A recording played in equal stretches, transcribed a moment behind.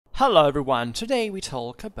Hello everyone, today we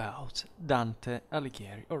talk about Dante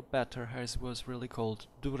Alighieri, or better as it was really called,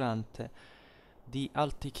 Durante, the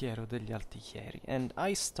Altichiero degli Altichieri. And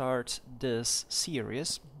I start this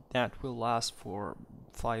series that will last for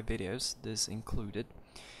 5 videos, this included,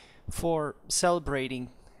 for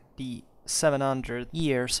celebrating the 700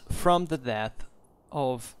 years from the death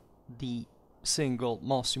of the single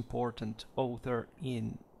most important author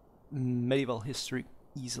in medieval history,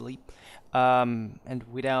 easily, and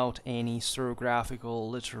without any historiographical,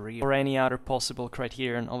 literary, or any other possible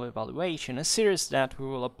criterion of evaluation. A series that we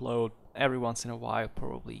will upload every once in a while,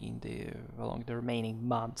 probably along the remaining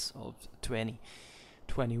months of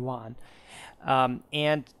 2021,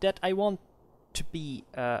 and that I want to be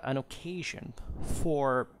an occasion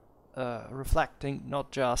for reflecting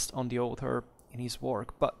not just on the author and his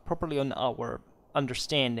work, but properly on our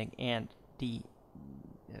understanding and the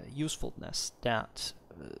usefulness that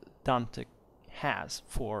Dante has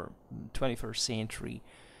for 21st century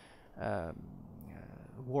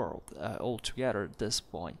world altogether at this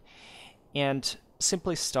point. And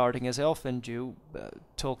simply starting, as I often do,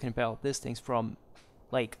 talking about these things from,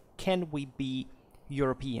 like, can we be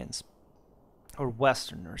Europeans or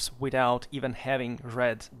Westerners without even having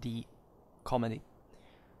read the comedy?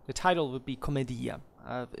 The title would be Commedia,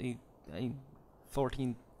 in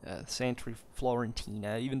 14th century Florentine,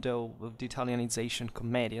 even though with the Italianization,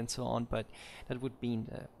 commedia and so on, but that would be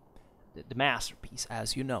the masterpiece,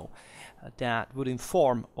 as you know, that would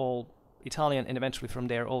inform all Italian and eventually from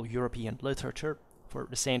there all European literature for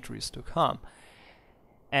the centuries to come,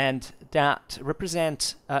 and that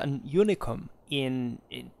represents an unicum in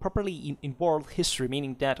world history,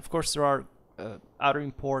 meaning that of course there are other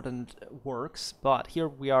important works, but here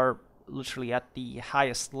we are literally at the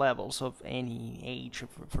highest levels of any age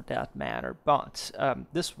for that matter. But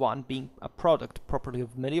this one, being a product properly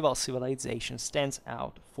of medieval civilization, stands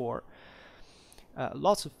out for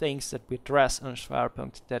lots of things that we address on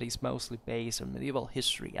Schwerpunkt that is mostly based on medieval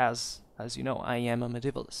history. As you know, I am a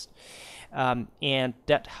medievalist, and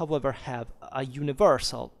that however have a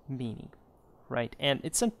universal meaning, right? And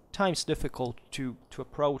it's sometimes difficult to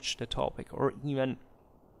approach the topic, or even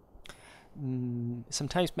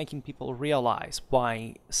sometimes making people realize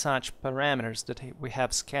why such parameters that we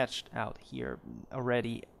have sketched out here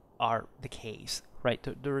already are the case, right?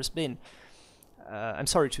 There has been, I'm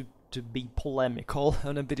sorry to be polemical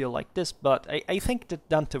on a video like this, but I think that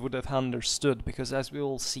Dante would have understood, because as we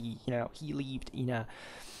all see, he lived in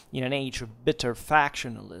an age of bitter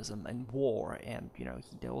factionalism and war, and he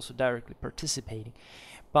also directly participating.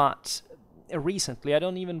 But recently, I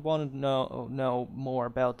don't even want to know more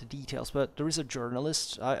about the details, but there is a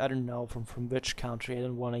journalist, I don't know from which country, I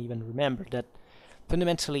don't want to even remember, that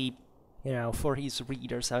fundamentally, for his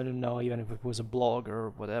readers, I don't know even if it was a blog or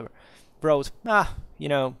whatever, wrote,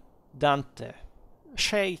 Dante,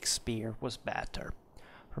 Shakespeare was better,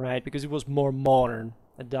 right? Because it was more modern.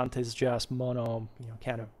 Dante is just kind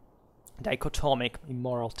of dichotomic in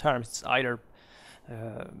moral terms. It's either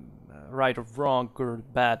right or wrong,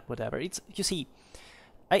 good, bad, whatever. It's, you see,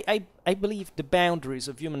 I believe the boundaries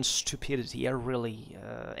of human stupidity are really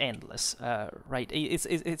endless, right? It's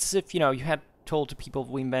as if you had told to people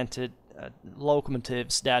who invented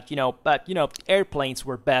locomotives that but airplanes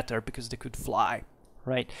were better because they could fly,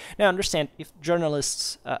 right? Now understand, if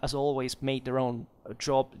journalists, as always, made their own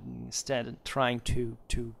job instead of trying to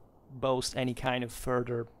boast any kind of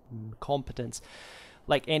further competence,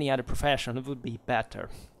 like any other profession, it would be better,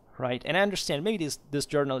 right? And I understand maybe this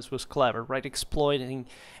journalist was clever, right? Exploiting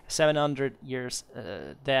 700 years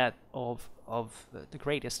that of the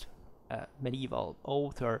greatest medieval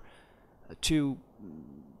author to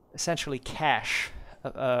essentially cash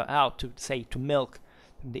out, to milk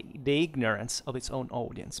the ignorance of its own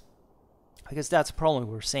audience, because that's a problem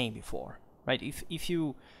we were saying before, right? If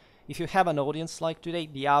you have an audience like today,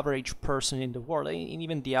 the average person in the world, and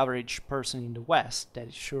even the average person in the West, that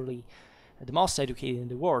is surely the most educated in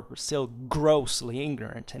the world, but still grossly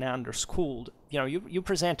ignorant and underschooled, you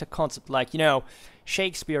present a concept like,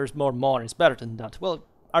 Shakespeare is more modern, it's better than that. Well,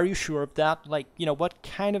 are you sure of that? Like, what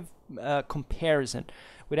kind of comparison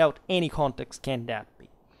without any context can that be?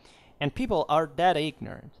 And people are that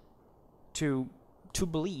ignorant to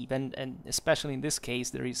believe, and especially in this case,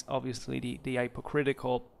 there is obviously the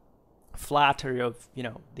hypocritical flattery of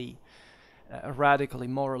the radically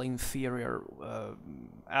morally inferior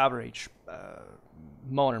average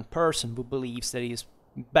modern person who believes that he is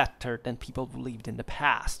better than people who lived in the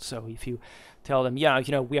past. So if you tell them,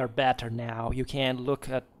 we are better now, you can't look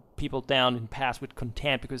at people down in the past with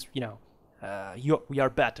contempt because we are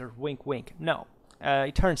better, wink wink. No,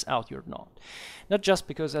 it turns out you're not. Not just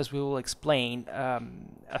because, as we will explain,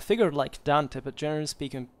 a figure like Dante, but generally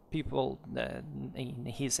speaking, people in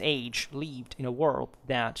his age lived in a world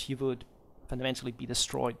that you would fundamentally be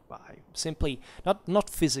destroyed by. Simply, not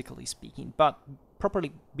physically speaking, but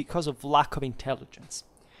properly because of lack of intelligence.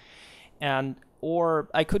 And or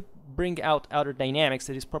I could bring out other dynamics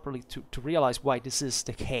that is properly to realize why this is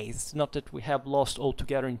the case. It's not that we have lost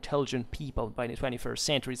altogether intelligent people by the 21st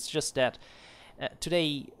century. It's just that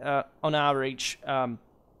today, on average,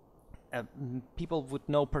 people with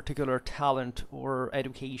no particular talent or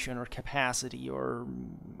education or capacity or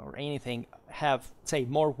anything have, say,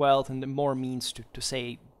 more wealth and more means to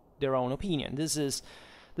say their own opinion. This is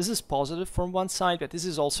positive from one side, but this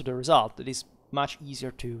is also the result. It is much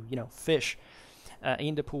easier to fish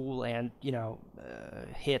in the pool and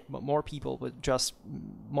hit more people with just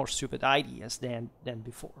more stupid ideas than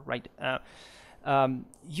before, right?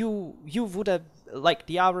 You would have, like,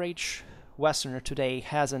 the average Westerner today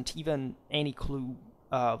hasn't even any clue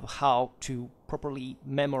of how to properly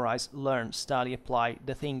memorize, learn, study, apply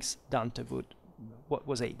the things Dante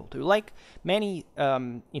was able to, like many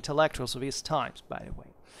intellectuals of his times, by the way.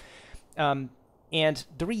 And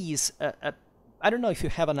there is I don't know if you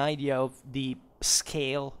have an idea of the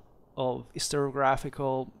scale of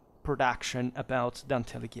historiographical production about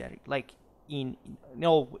Dante Alighieri, like in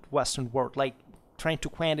all Western world, like trying to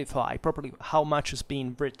quantify properly how much has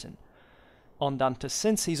been written on Dante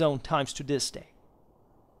since his own times to this day.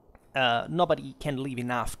 Nobody can live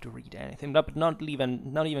enough to read anything, not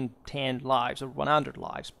even 10 lives or 100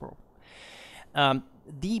 lives, probably.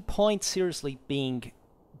 The point seriously being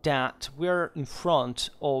that we're in front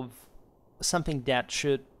of something that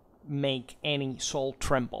should make any soul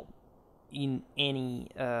tremble in any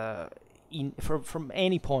from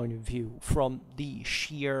any point of view, from the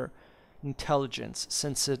sheer intelligence,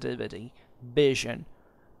 sensitivity, vision,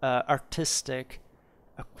 artistic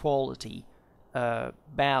quality,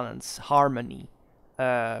 balance, harmony,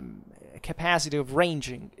 capacity of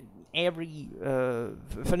ranging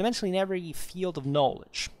fundamentally in every field of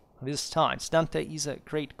knowledge of his times. Dante is a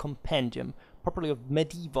great compendium, properly, of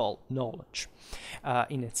medieval knowledge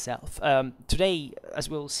in itself. Today, as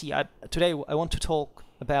we'll see, today I want to talk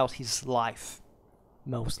about his life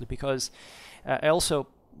mostly, because I also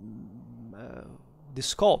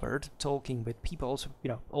discovered, talking with people also,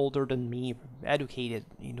 older than me, educated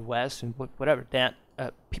in the West and whatever, that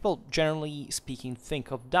people generally speaking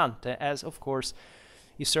think of Dante as, of course,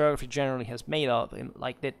 historiography generally has made of him,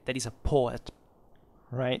 like that he's a poet,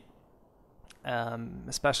 right?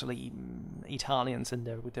 Especially Italians and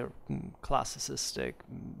with their classicistic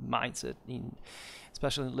mindset,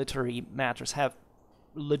 especially in literary matters, have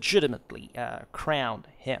legitimately crowned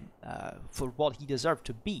him for what he deserved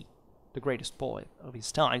to be, the greatest poet of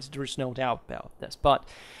his times. There is no doubt about this. But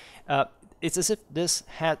it's as if this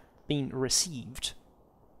had been received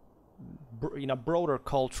in a broader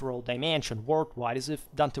cultural dimension worldwide, as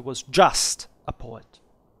if Dante was just a poet,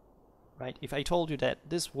 right? If I told you that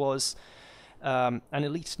this was an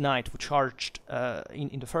elite knight who charged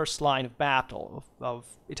in the first line of battle of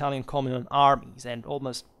Italian communal armies and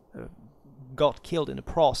almost got killed in the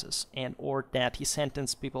process, and or that he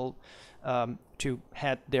sentenced people to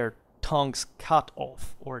have their tongues cut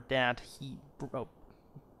off, or that he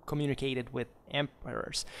communicated with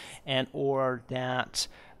emperors, and or that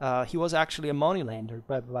he was actually a moneylender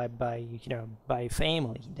by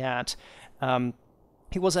family, that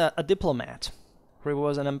he was a diplomat, he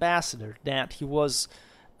was an ambassador, that he was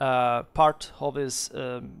part of his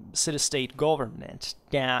city-state government,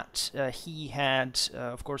 that he had,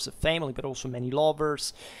 of course, a family, but also many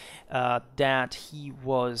lovers, that he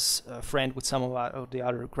was a friend with some of the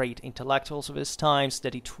other great intellectuals of his times,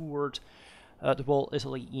 that he toured the whole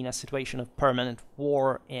Italy in a situation of permanent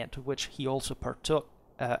war, and to which he also partook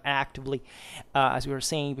actively, as we were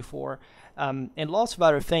saying before, and lots of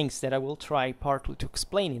other things that I will try partly to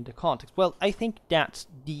explain in the context. Well, I think that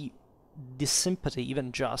the sympathy,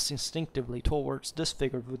 even just instinctively, towards this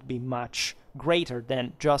figure would be much greater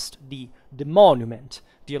than just the monument,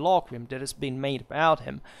 the eloquim that has been made about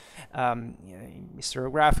him,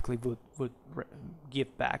 historiographically would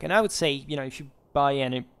give back. And I would say, if you buy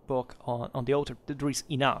any book on the author, there is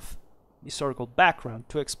enough historical background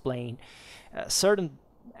to explain certain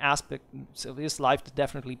aspects of his life that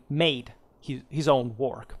definitely made his own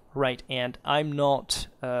work, right? And I'm not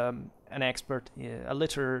an expert, a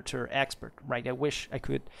literature expert, right? I wish I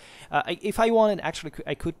could. If I wanted, actually,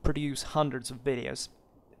 I could produce hundreds of videos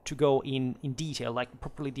to go in detail, like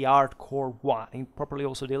properly the hardcore one, and properly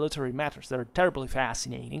also the literary matters that are terribly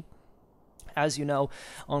fascinating. As you know,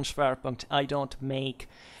 on Schwerpunkt, I don't make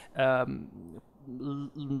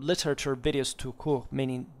literature videos tout court,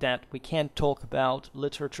 meaning that we can't talk about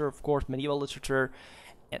literature, of course, medieval literature,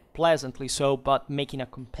 pleasantly so, but making a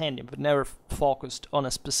compendium, but never focused on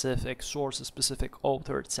a specific source, a specific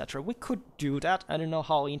author, etc. We could do that. I don't know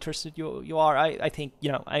how interested you are. I think,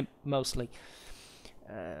 you know, I'm mostly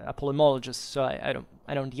a polemologist, so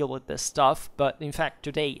I don't deal with this stuff. But in fact,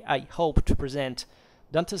 today I hope to present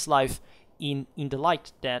Dante's life in the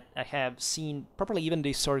light that I have seen properly even the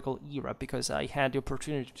historical era, because I had the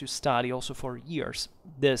opportunity to study also for years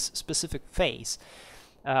this specific phase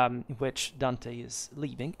in which Dante is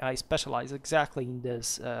living. I specialize exactly in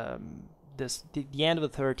this, the end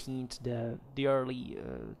of the 13th, the early,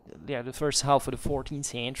 the first half of the 14th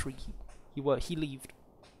century. He lived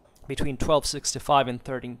between 1265 and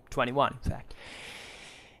 1321, in fact.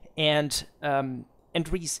 And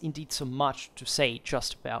there is indeed so much to say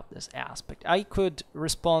just about this aspect. I could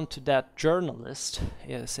respond to that journalist,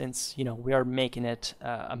 since, you know, we are making it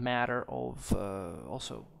a matter of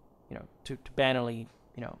also, you know, to banally,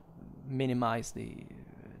 you know, minimize the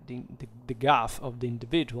gaffe of the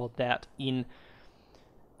individual, that in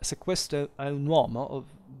Sequestro a un uomo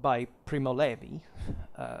by Primo Levi,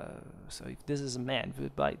 so if this is a man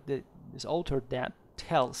by this author that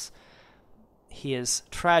tells his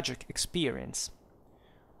tragic experience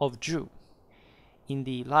of Jew in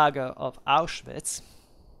the lager of Auschwitz.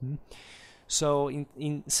 So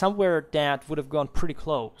in somewhere that would have gone pretty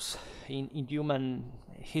close in human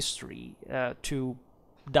history to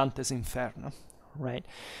Dante's Inferno, right?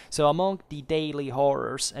 So among the daily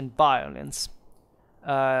horrors and violence,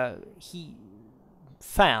 he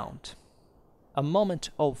found a moment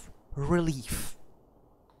of relief,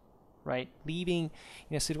 right? Living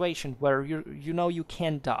in a situation where you know you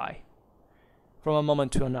can die from a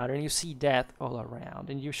moment to another, and you see death all around,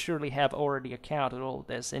 and you surely have already accounted all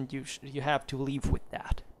this, and you have to live with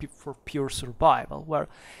that for pure survival. Where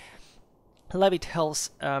Levi tells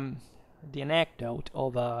the anecdote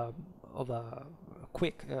of a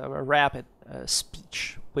quick, rapid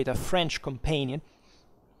speech with a French companion,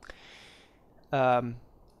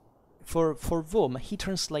 for whom he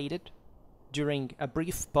translated, during a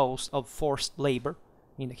brief pause of forced labor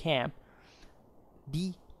in the camp,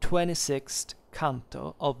 the 26th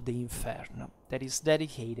canto of the Inferno, that is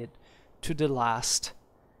dedicated to the last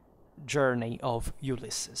journey of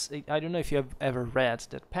Ulysses. I don't know if you have ever read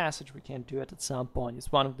that passage. We can do it at some point.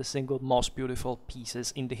 It's one of the single most beautiful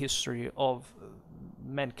pieces in the history of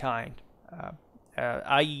mankind.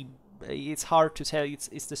 It's hard to tell.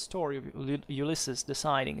 It's the story of Ulysses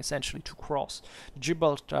deciding essentially to cross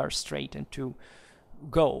Gibraltar Strait and to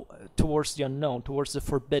go towards the unknown, towards the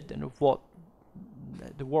forbidden of what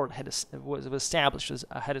the world had established as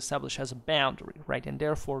a boundary, right? And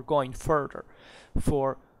therefore going further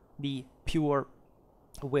for the pure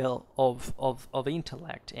will of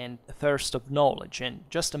intellect and thirst of knowledge. And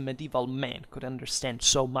just a medieval man could understand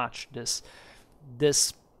so much this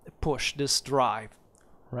push, this drive,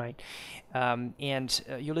 right? And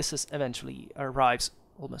Ulysses eventually arrives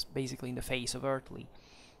almost basically in the face of earthly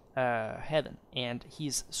heaven, and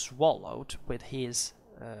he's swallowed with his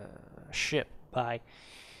ship by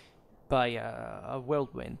a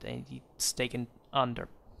whirlwind, and he's taken under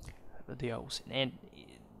the ocean,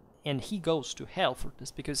 and he goes to hell for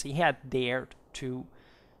this, because he had dared to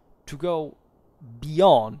go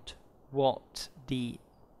beyond what the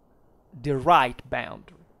right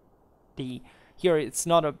boundary. Here it's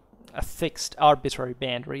not a fixed arbitrary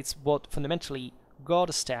boundary. It's what fundamentally God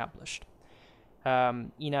established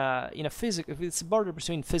in a physics. It's a border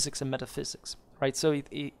between physics and metaphysics, right? So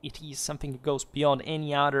it is something that goes beyond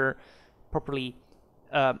any other properly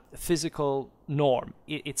physical norm.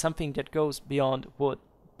 It's something that goes beyond what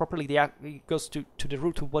properly it goes to the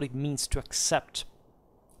root of what it means to accept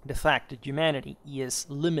the fact that humanity is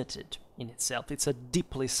limited in itself. It's a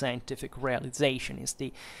deeply scientific realization. It's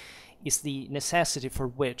the necessity for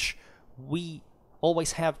which we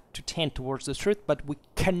always have to tend towards the truth, but we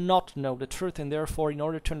cannot know the truth, and therefore, in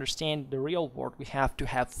order to understand the real world, we have to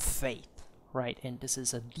have faith, right? And this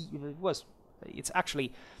is it's actually,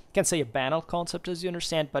 I can't say a banal concept, as you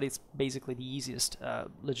understand, but it's basically the easiest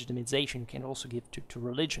legitimization you can also give to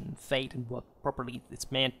religion, faith, and what properly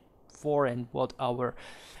it's meant for, and what our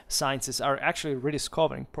sciences are actually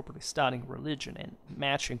rediscovering, properly studying religion and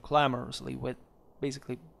matching clamorously with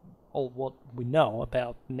basically all what we know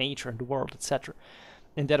about nature and the world, etc.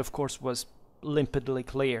 And that, of course, was limpidly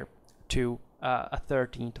clear to a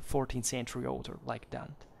 13th, 14th century author like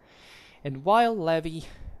Dante. And while Levi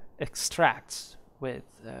extracts with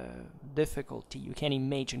difficulty, you can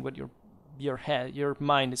imagine what your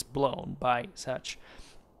mind is blown by such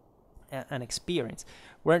an experience.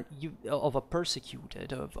 where you of a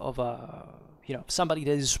persecuted, of a somebody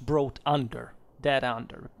that is brought under, dead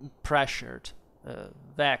under, pressured,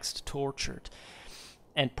 vexed, tortured,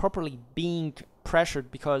 and properly being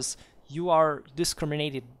pressured because you are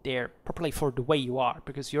discriminated there properly for the way you are,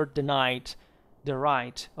 because you're denied the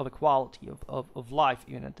right of equality of life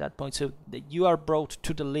even at that point, so that you are brought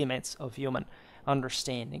to the limits of human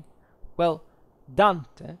understanding. Well,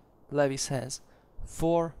 Dante, Levi says,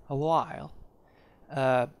 for a while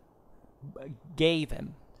gave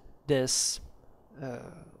him this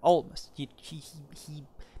almost, he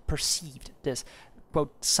perceived this,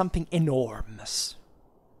 quote, something enormous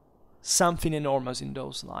in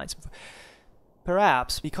those lines,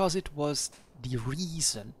 perhaps because it was the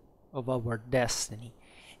reason of our destiny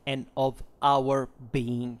and of our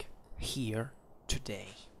being here today,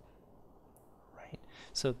 right?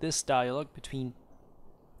 So this dialogue between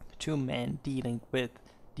two men dealing with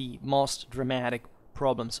the most dramatic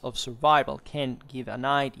problems of survival can give an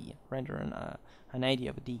idea, render an idea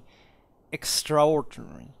of the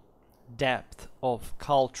extraordinary depth of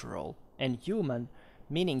cultural and human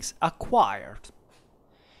meanings acquired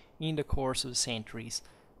in the course of centuries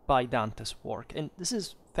by Dante's work. And this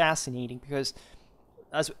is fascinating because,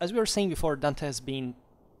 as we were saying before, Dante has been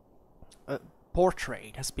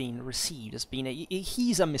portrayed, has been received, has been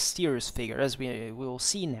he's a mysterious figure, as we will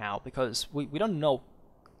see now, because we don't know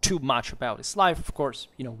too much about his life. Of course,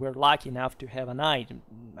 we're lucky enough to have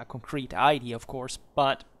a concrete idea, of course,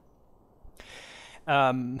 but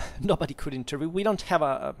nobody could interview. We don't have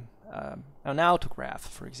an autograph,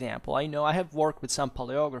 for example. I know I have worked with some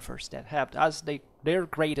paleographers that have as their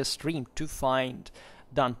greatest dream to find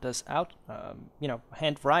Dante's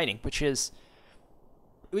handwriting, which is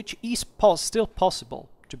still possible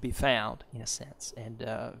to be found in a sense, and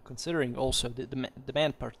considering also the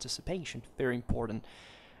man participation, very important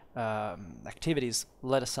activities,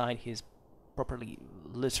 let aside his properly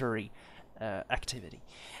literary activity.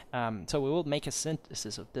 So we will make a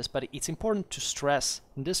synthesis of this, but it's important to stress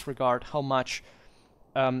in this regard how much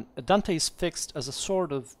Dante is fixed as a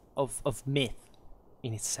sort of myth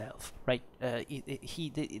in itself, right?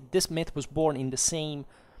 This myth was born in the same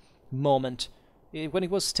moment when it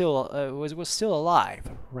was still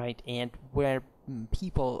alive, right? And where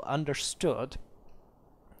people understood,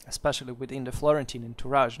 especially within the Florentine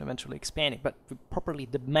entourage and eventually expanding, but properly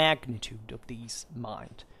the magnitude of this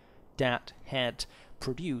mind that had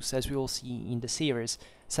produced, as we will see in the series,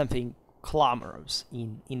 something clamorous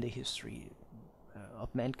in the history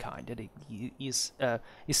of mankind, that it is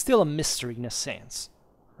still a mystery in a sense,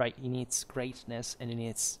 right, in its greatness and in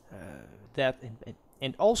its depth,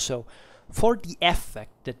 and also for the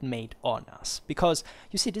effect that made on us. Because,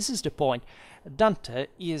 you see, this is the point. Dante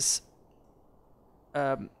is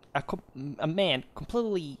a man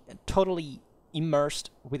completely, totally immersed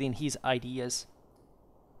within his ideas,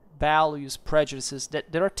 values, prejudices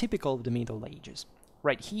that are typical of the Middle Ages,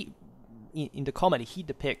 right? He, in the comedy, he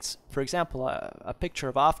depicts, for example, a picture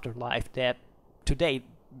of afterlife that today,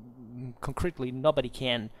 concretely, nobody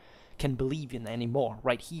can believe in anymore,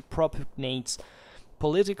 right? He propagates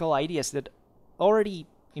political ideas that already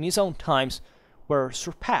in his own times were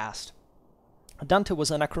surpassed. Dante was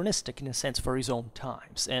anachronistic in a sense for his own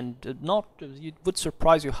times, and it would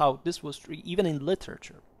surprise you how this was even in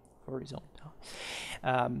literature for his own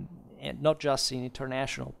time, and not just in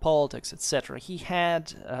international politics, etc. He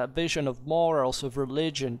had a vision of morals, of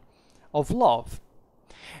religion, of love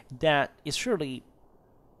that is surely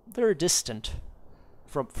very distant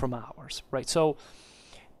from ours, right? So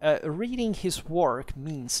reading his work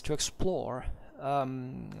means to explore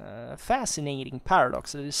a fascinating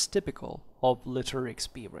paradox that is typical of literary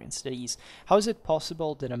experience. That is, how is it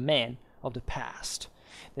possible that a man of the past,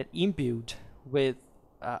 that imbued with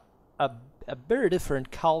a very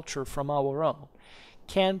different culture from our own,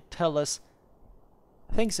 can tell us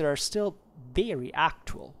things that are still very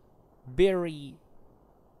actual, very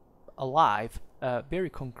alive, very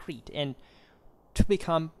concrete, and to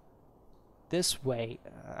become this way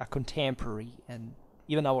a contemporary and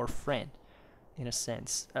even our friend, in a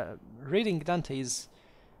sense. Reading Dante is,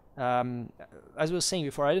 as I was saying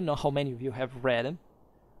before, I don't know how many of you have read him.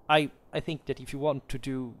 I think that if you want to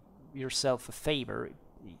do yourself a favor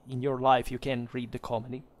in your life, you can read the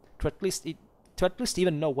comedy to at least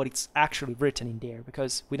even know what it's actually written in there,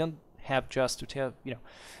 because we don't have just to tell,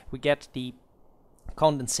 we get the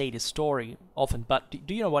condensated story often, but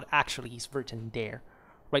do you know what actually is written in there?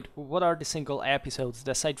 Right, what are the single episodes,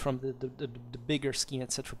 aside from the bigger scheme,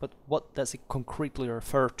 etc., but what does it concretely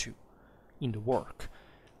refer to in the work?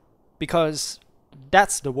 Because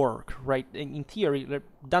that's the work, right? In theory,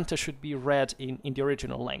 Dante should be read in the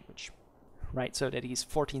original language, right? So that is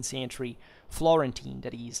 14th century Florentine,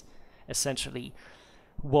 that is essentially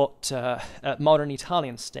what modern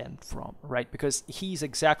Italians stem from, right? Because he's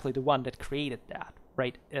exactly the one that created that,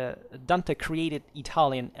 right? Dante created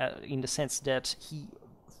Italian in the sense that he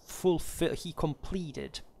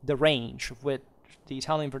completed the range of what the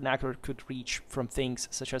Italian vernacular could reach, from things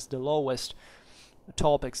such as the lowest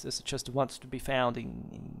topics, such as the ones to be found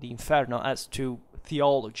in the Inferno, as to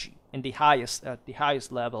theology and the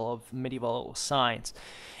highest level of medieval science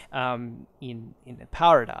in the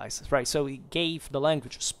Paradise, right? So he gave the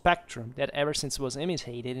language a spectrum that ever since was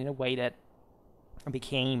imitated in a way that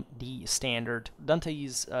became the standard. Dante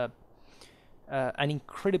is an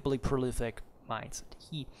incredibly prolific mindset.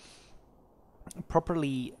 He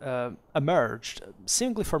properly emerged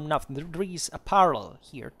simply from nothing. There is a parallel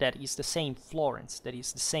here that is the same Florence, that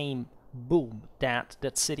is the same boom that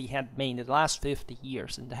that city had made in the last 50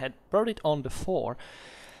 years, and had brought it on the fore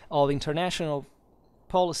of international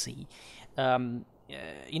policy in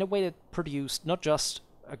a way that produced not just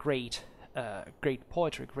a great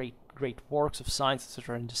poetry, great works of science,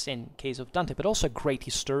 etc. in the case of Dante, but also a great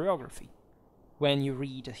historiography. When you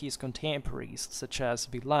read his contemporaries, such as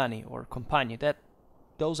Villani or Compagni,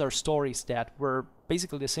 those are stories that were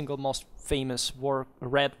basically the single most famous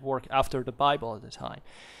read work after the Bible at the time,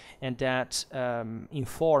 and that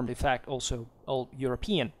informed, in fact, also all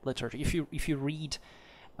European literature. If you read,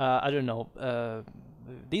 I don't know,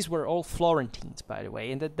 these were all Florentines, by the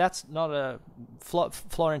way, and that's not a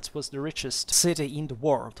Florence was the richest city in the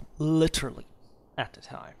world, literally, at the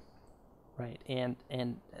time. Right, and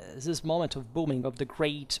this moment of booming of the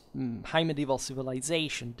great high medieval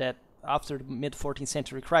civilization that after the mid-14th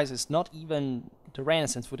century crisis, not even the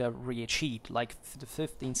Renaissance would have re-achieved, like the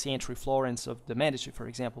 15th century Florence of the Medici, for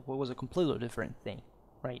example, was a completely different thing,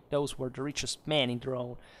 right? Those were the richest men in their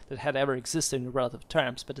own that had ever existed in relative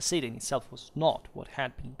terms, but the city in itself was not what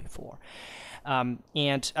had been before.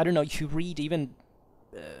 And I don't know, if you read even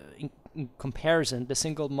in comparison, the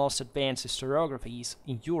single most advanced historiographies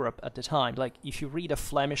in Europe at the time, like if you read a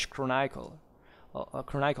Flemish chronicle, a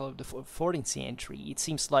chronicle of the 14th century, it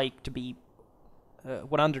seems like to be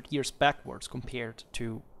 100 years backwards compared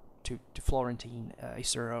to Florentine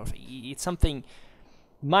historiography. It's something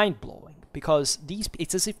mind-blowing, because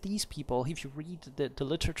it's as if these people, if you read the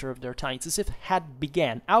literature of their time, it's as if had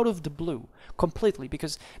began out of the blue completely,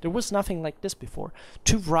 because there was nothing like this before,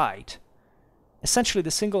 to write essentially the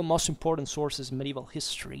single most important sources in medieval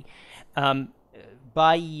history,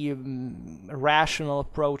 by a rational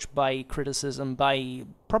approach, by criticism, by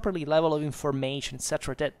properly level of information,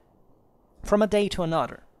 etc., that from a day to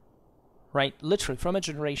another, right? Literally from a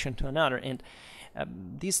generation to another. And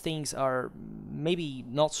these things are maybe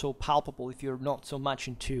not so palpable if you're not so much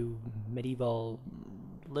into medieval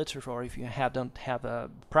literature, or if you don't have a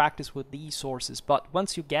practice with these sources. But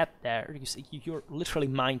once you get there, you're literally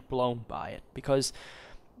mind blown by it, because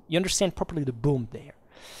you understand properly the boom there.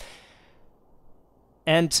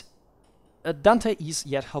 And Dante is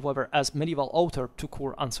yet, however, as medieval author, to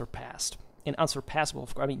core unsurpassed. And unsurpassable,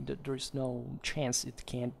 of course, I mean, there is no chance it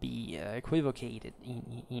can be equivocated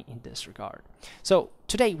in this regard. So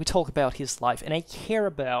today we talk about his life, and I care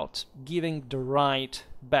about giving the right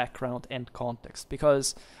background and context,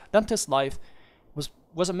 because Dante's life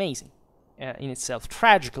was amazing in itself,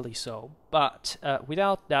 tragically so, but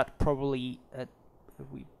without that, probably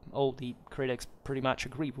all the critics pretty much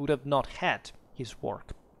agree, we would have not had his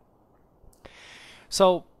work.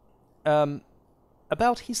 So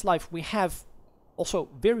about his life, we have also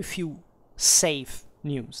very few safe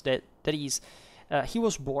news. That is, he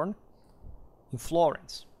was born in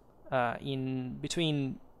Florence in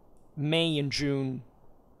between May and June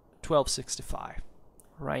 1265.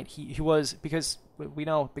 Right? He was, because we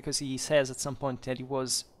know, because he says at some point that he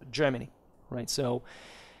was Germany. Right? So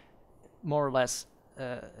more or less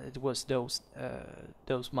it was those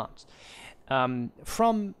months.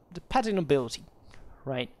 From the petty nobility.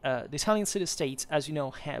 Right, the Italian city-states, as you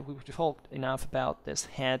know, we've talked enough about this,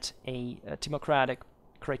 had a democratic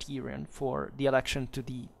criterion for the election to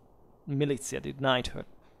the militia, the knighthood.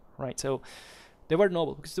 Right, so they were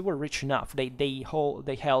noble because they were rich enough. They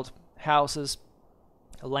held houses,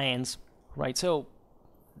 lands. Right, so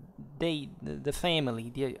the family,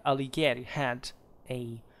 the Alighieri, had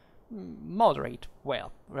a moderate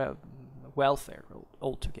welfare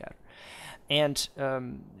altogether, and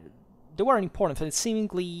they were important, but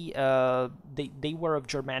seemingly they were of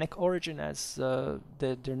Germanic origin, as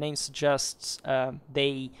their name suggests.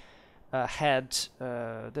 They had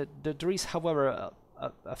there is, however,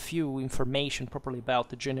 a few information properly about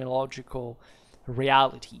the genealogical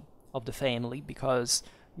reality of the family, because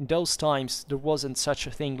in those times there wasn't such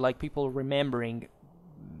a thing like people remembering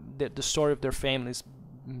the story of their families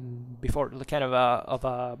before the kind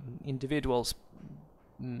of individuals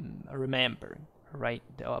remembering, right,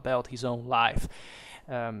 about his own life.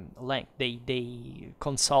 Like they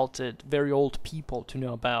consulted very old people to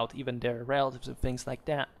know about even their relatives and things like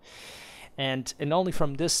that. And only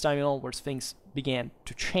from this time onwards things began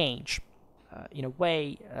to change. In a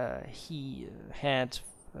way, he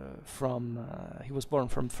was born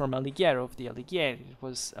from Alighieri of the Alighieri. It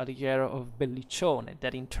was Alighiero of Belliccione,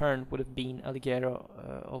 that in turn would have been Alighiero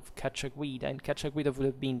of Cacciaguida, and Cacciaguida would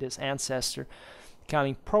have been this ancestor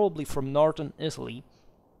coming probably from northern Italy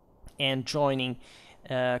and joining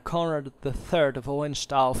Conrad III of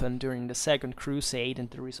Hohenstaufen during the Second Crusade, and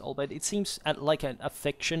there is all that. It seems like a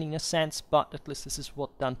fiction in a sense, but at least this is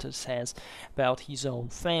what Dante says about his own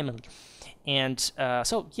family. And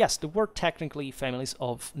so, yes, there were technically families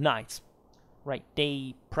of knights, right?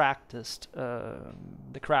 They practiced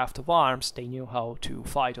the craft of arms. They knew how to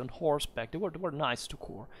fight on horseback. They were knights to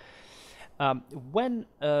core. When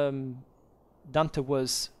Dante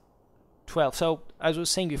was 12, so as I was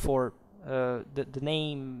saying before, the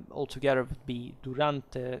name altogether would be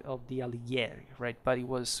Durante of the Alighieri, right? But it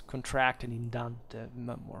was contracted in Dante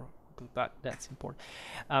more, but that's important.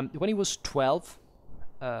 When he was 12,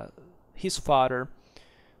 his father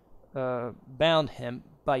bound him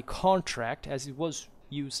by contract, as it was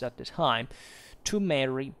used at the time, to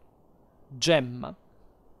marry Gemma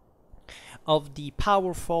of the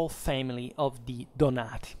powerful family of the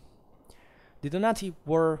Donati. The Donati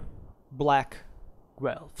were black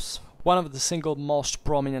Guelphs, one of the single most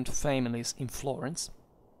prominent families in Florence.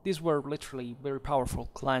 These were literally very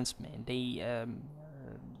powerful clansmen.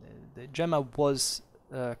 Gemma was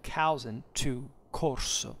cousin to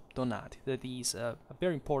Corso Donati, that is a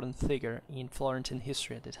very important figure in Florentine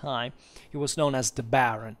history at the time. He was known as the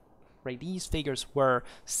Baron. Right, these figures were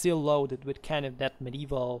still loaded with kind of that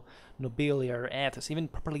medieval nobiliar ethos, even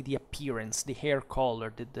properly the appearance, the hair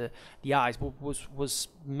color, the eyes was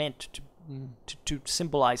meant to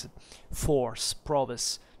symbolize force,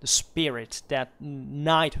 prowess, the spirit, that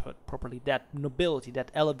knighthood, properly, that nobility, that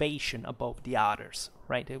elevation above the others.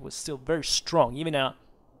 Right, it was still very strong, even a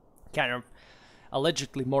kind of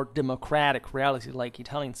allegedly more democratic reality like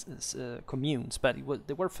Italian communes, but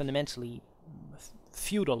they were fundamentally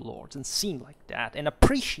feudal lords and seen like that and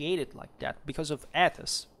appreciated like that because of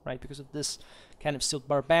ethos, right? Because of this kind of still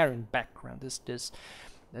barbarian background, this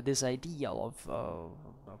ideal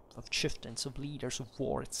of chieftains, of leaders of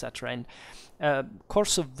war, etc. And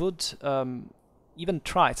Corso would even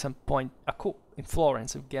try at some point a coup in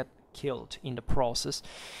Florence and get killed in the process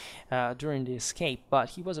during the escape,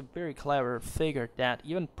 but he was a very clever figure that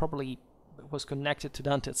even probably was connected to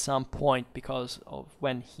Dante at some point because of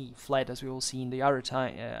when he fled, as we will see, in the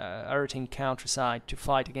Aretine countryside to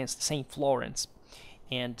fight against St. Florence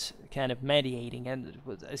and kind of mediating, and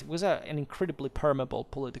it was an incredibly permeable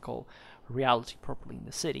political reality properly in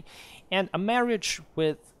the city. And a marriage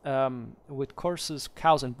with Corso's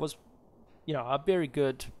cousin was, a very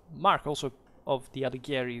good mark also of the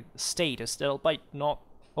Alighieri status, that albeit not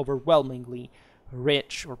overwhelmingly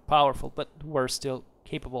rich or powerful, but were still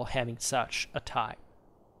capable of having such a tie.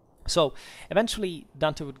 So eventually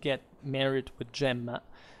Dante would get married with Gemma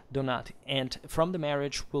Donati, and from the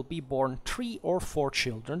marriage will be born 3 or 4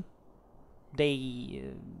 children.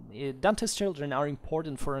 Dante's children are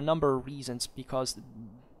important for a number of reasons, because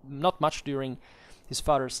not much during his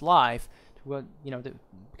father's life,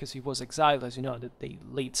 because he was exiled, as you know, that they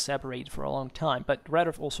lived separated for a long time, but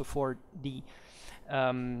rather also for the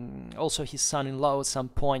also his son-in-law at some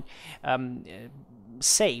point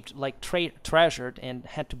saved, like treasured, and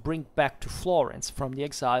had to bring back to Florence from the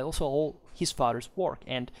exile also all his father's work.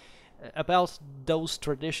 And about those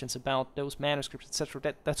traditions, about those manuscripts,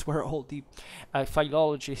 etc., that's where all the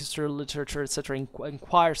philology, history, literature, etc.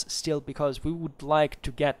 inquires still, because we would like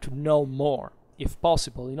to get to know more, if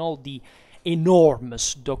possible, in all the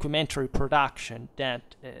enormous documentary production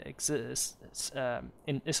that exists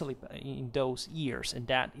in Italy in those years, and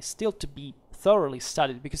that is still to be thoroughly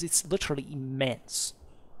studied because it's literally immense,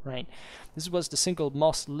 right? This was the single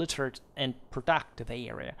most literate and productive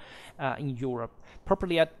area in Europe,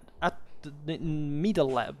 properly at the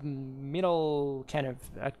middle kind of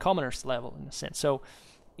at commoners level in a sense. So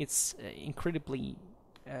it's incredibly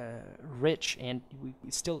rich, and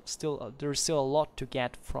there's still a lot to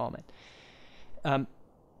get from it.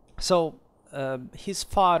 Dante's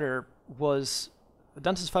father was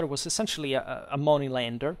essentially a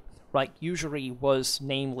moneylender, right? Usury was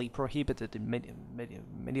namely prohibited in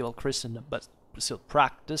medieval Christendom, but still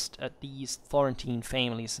practiced. These Florentine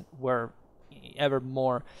families were ever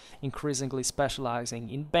more increasingly specializing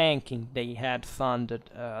in banking. They had funded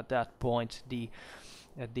at that point the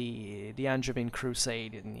Angevin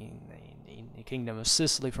Crusade in the Kingdom of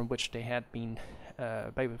Sicily, from which they had been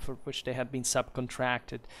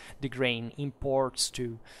subcontracted the grain imports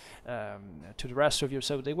to the rest of Europe.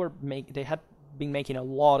 So they had been making a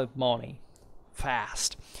lot of money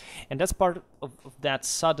fast, and that's part of that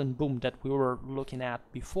sudden boom that we were looking at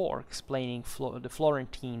before, explaining the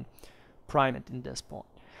Florentine primate in this point.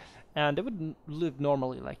 And they would live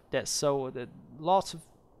normally like this, so lots of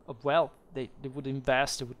wealth. They would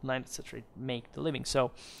invest, they would lend, etc., make the living.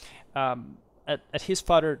 So at his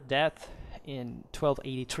father's death in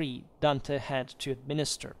 1283, Dante had to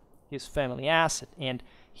administer his family asset, and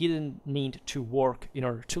he didn't need to work in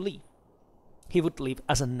order to live. He would live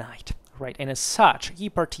as a knight, right? And as such, he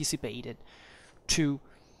participated to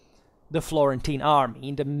the Florentine army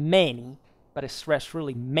in the many, but I stress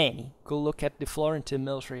really many. Go look at the Florentine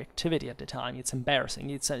military activity at the time. It's embarrassing.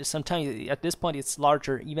 It's sometimes at this point it's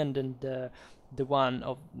larger even than the one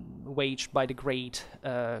waged by the great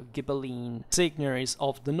Ghibelline signories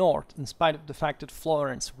of the north. In spite of the fact that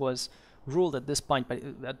Florence was ruled at this point by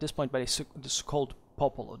the so-called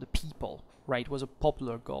popolo, the people. Right, it was a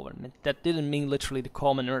popular government. That didn't mean literally the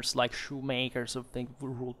commoners like shoemakers or things were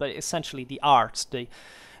ruled, but essentially the arts, the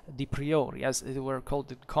priori, as they were called,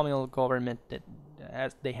 the communal government, that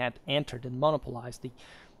as they had entered and monopolized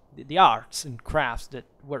the arts and crafts that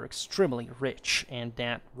were extremely rich, and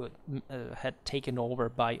that had taken over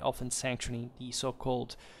by often sanctioning the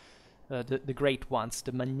so-called the great ones,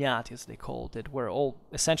 the magnati as they called it, were all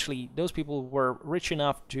essentially those people were rich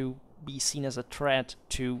enough to be seen as a threat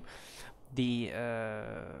to the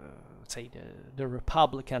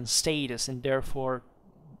republican status, and therefore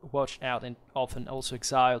watched out and often also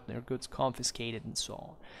exiled, their goods confiscated and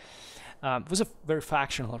so on. It was a very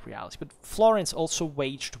factional reality, but Florence also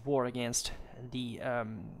waged war against the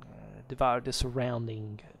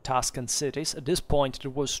surrounding Tuscan cities. At this point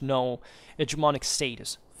there was no hegemonic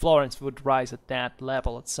status. Florence would rise at that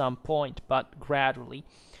level at some point, but gradually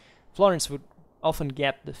Florence would often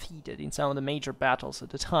get defeated in some of the major battles at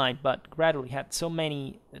the time, but gradually had so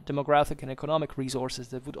many demographic and economic resources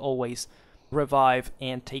that would always revive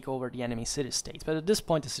and take over the enemy city-states. But at this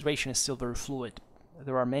point the situation is still very fluid.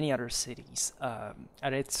 There are many other cities,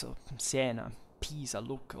 Arezzo, Siena, Pisa,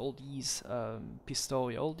 Lucca, all these,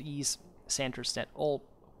 Pistoia, all these centers that all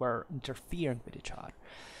were interfering with each other.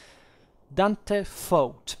 Dante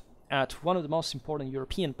fought at one of the most important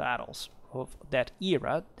European battles of that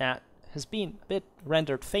era that has been a bit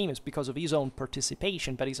rendered famous because of his own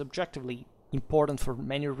participation, but is objectively important for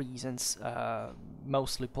many reasons,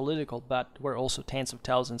 mostly political, but were also tens of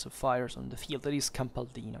thousands of fires on the field. That is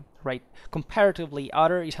Campaldino, right? Comparatively,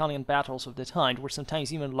 other Italian battles of the time were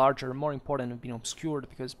sometimes even larger and more important and been obscured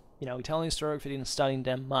because, Italian historiography didn't study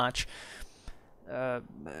them much.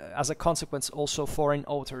 As a consequence, also foreign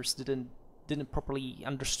authors didn't properly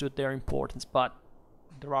understood their importance, but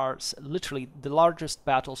there are literally the largest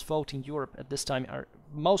battles fought in Europe at this time.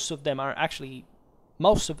 Most of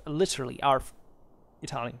literally are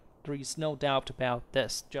Italian. There is no doubt about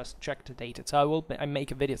this. Just check the data. So I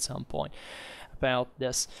make a video at some point about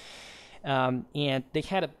this. And they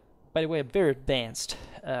had, by the way, a very advanced.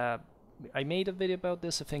 I made a video about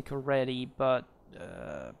this, I think, already, but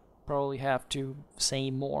probably have to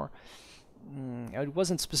say more. It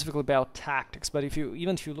wasn't specifically about tactics, but if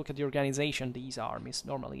you look at the organization, these armies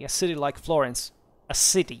normally, a city like Florence,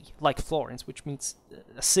 which means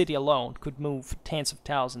a city alone could move tens of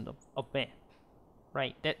thousands of men,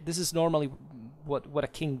 right? This is normally what a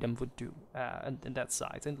kingdom would do in that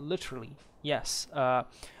size. And literally, yes,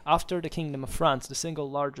 after the Kingdom of France, the single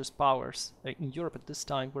largest powers in Europe at this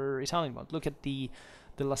time were Italian ones. Look at the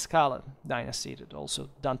La Scala dynasty that also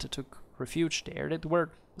Dante took refuge there. That were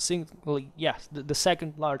singly, yes, the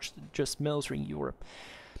second largest military in Europe.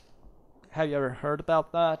 Have you ever heard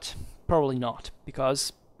about that? Probably not,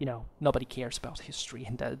 because nobody cares about history,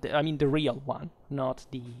 and the real one, not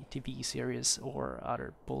the TV series or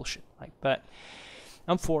other bullshit. But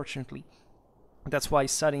unfortunately, that's why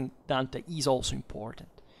studying Dante is also important.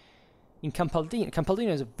 In Campaldino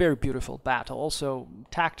is a very beautiful battle. Also,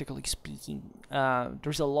 tactically speaking,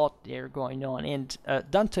 there's a lot there going on, and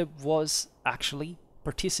Dante was actually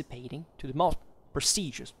participating to the most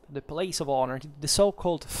prestigious, the place of honor, the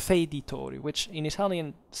so-called feditori, which in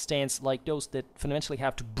Italian stands like those that fundamentally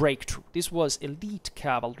have to break through. This was elite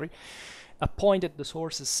cavalry, appointed, the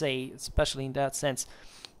sources say, especially in that sense,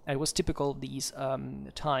 and it was typical of these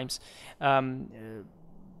times,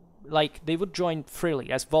 like they would join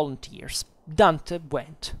freely as volunteers. Dante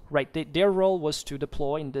went, right? Their role was to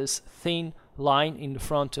deploy in this thin line in the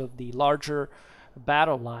front of the larger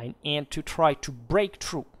battle line and to try to break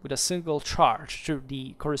through with a single charge through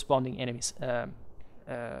the corresponding enemy's the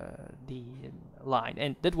line,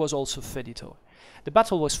 and that was also Feditore. The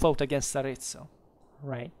battle was fought against Arezzo,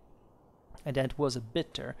 right? And that was a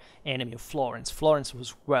bitter enemy of Florence. Florence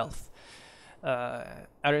was wealth.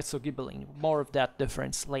 Arezzo Ghibelline, more of that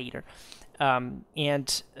difference later.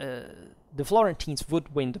 And the Florentines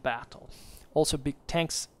would win the battle. Also big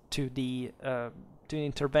thanks to the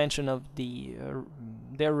intervention of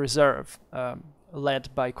their reserve,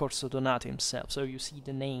 led by Corso Donato himself. So you see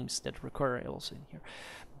the names that recur also in here.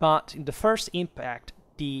 But in the first impact,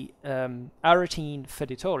 the Aretine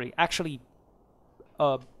Feditori actually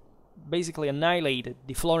basically annihilated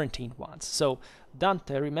the Florentine ones. So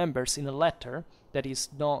Dante remembers in a letter that is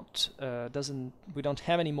not we don't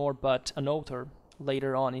have anymore, but an author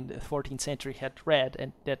later on in the 14th century had read,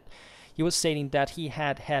 and that he was stating that he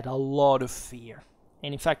had had a lot of fear.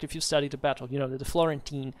 And in fact, if you study the battle, you know that the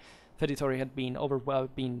Florentine Feditori had been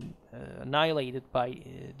annihilated by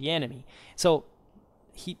the enemy. So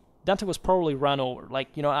Dante was probably run over, like,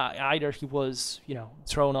 either he was,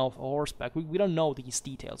 thrown off horseback. We don't know these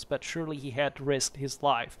details, but surely he had risked his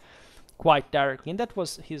life quite directly, and that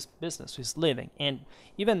was his business, his living. And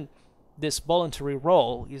even this voluntary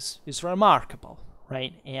role is remarkable,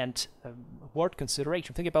 right? And worth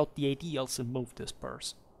consideration. Think about the ideals that moved this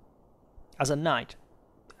person. As a knight,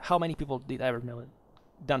 how many people did ever know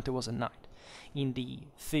Dante was a knight? In the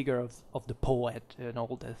figure of the poet and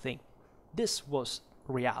all that thing. This was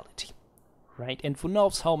reality, right? And who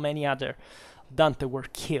knows how many other Dante were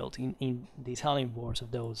killed in the Italian wars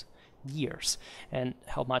of those years, and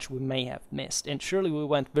how much we may have missed. And surely we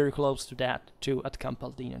went very close to that too at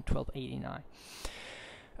Campaldino in 1289.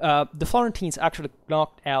 The Florentines actually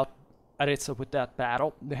knocked out Arezzo with that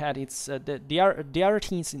battle. They had the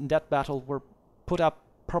Aretines in that battle were put up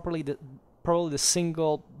probably the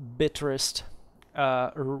single bitterest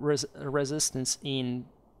resistance in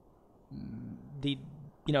the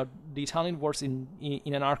Italian wars in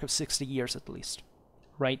an arc of 60 years at least,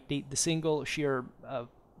 right? The single sheer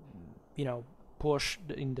push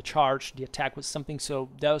in the charge, the attack was something so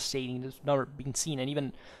devastating that's never been seen, and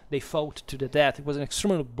even they fought to the death. It was an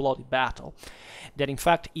extremely bloody battle that in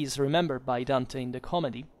fact is remembered by Dante in the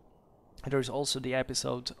comedy. There is also the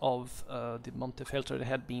episode of the Montefeltro that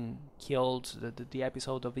had been killed, the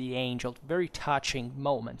episode of the angel, very touching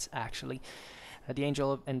moments actually. The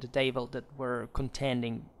angel and the devil that were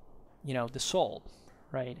contending, the soul,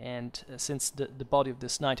 right? And since the body of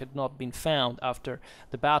this knight had not been found after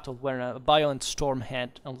the battle, when a violent storm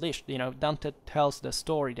had unleashed, Dante tells the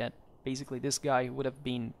story that basically this guy would have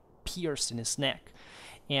been pierced in his neck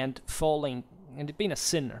and falling, and had been a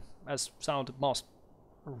sinner, as some of the most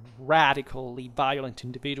radically violent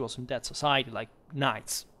individuals in that society, like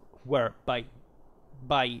knights, were by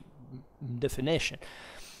definition.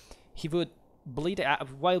 He would bleed out.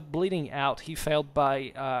 While bleeding out, he fell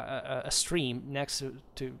by a stream next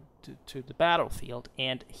to the battlefield,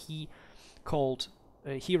 and he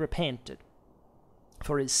repented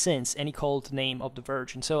for his sins, and he called the name of the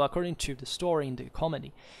Virgin. So according to the story in the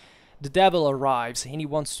comedy, the devil arrives and he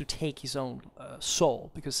wants to take his own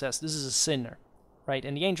soul, because says this is a sinner, right?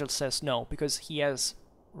 And the angel says no, because he has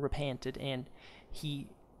repented and he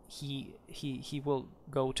will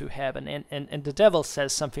go to heaven. And the devil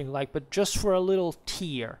says something like, but just for a little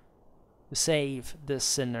tear to save this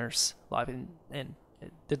sinner's life. And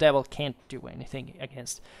the devil can't do anything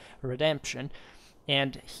against redemption.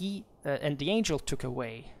 And the angel took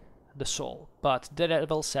away the soul, but the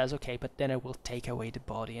devil says, okay, but then I will take away the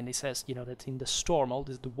body. And he says, that in the storm, all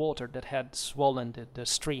this, the water that had swollen the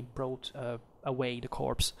stream brought away the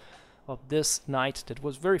corpse of this knight that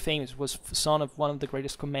was very famous, was son of one of the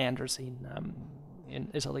greatest commanders in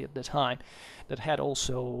Italy at the time, that had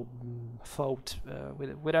also fought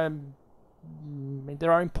with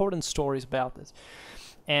there are important stories about this,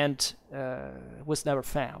 and was never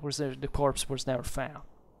found. The corpse was never found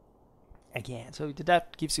again. So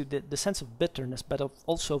that gives you the sense of bitterness, but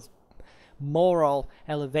also of moral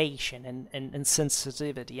elevation and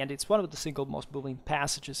sensitivity, and it's one of the single most moving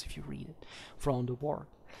passages if you read it from the work.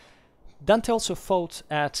 Dante also fought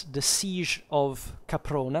at the siege of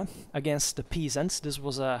Caprona against the Pisans. This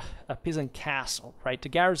was a Pisan castle, right? The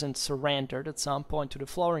garrison surrendered at some point to the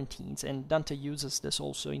Florentines, and Dante uses this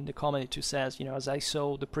also in the comedy to says, as I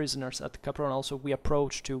saw the prisoners at Caprona, also we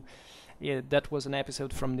approached to, that was an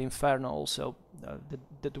episode from the Inferno also,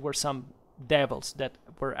 that there were some devils that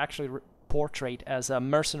were actually portrayed as a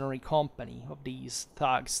mercenary company of these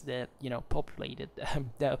thugs that, populated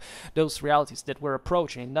those realities that were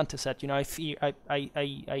approaching. And Dante said, I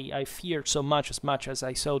feared so much as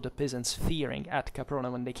I saw the peasants fearing at Caprona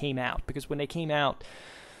when they came out, because when they came out,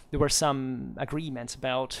 there were some agreements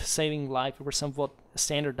about saving life. They were somewhat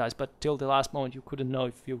standardized, but till the last moment, you couldn't know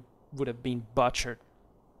if you would have been butchered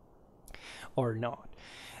or not.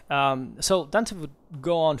 So Dante would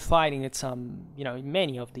go on fighting at in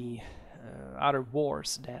many of the other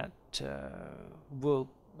wars that will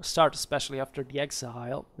start, especially after the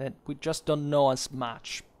exile, that we just don't know as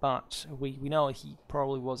much. But we know he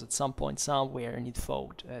probably was at some point somewhere and it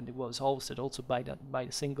fought, and it was hosted also by the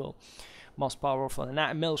single most powerful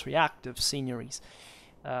and military active signories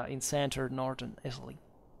in central northern Italy.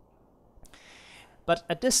 But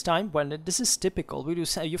at this time, when this is typical,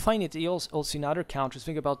 you find it also in other countries.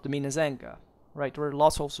 Think about the Minnesenga, right? There are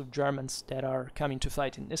lots also of Germans that are coming to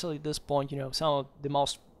fight in Italy at this point. Some of the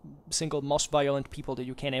most violent people that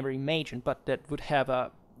you can ever imagine, but that would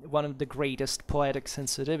have one of the greatest poetic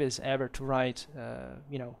sensitivities ever to write,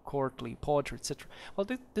 courtly poetry, etc. Well,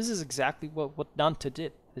 this is exactly what Dante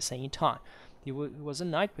did at the same time. He was a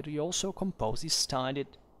knight, but he also composed. He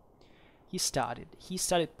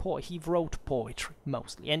wrote poetry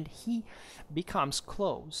mostly, and he becomes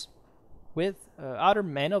close with other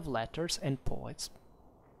men of letters and poets.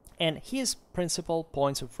 And his principal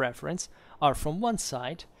points of reference are, from one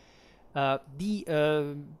side,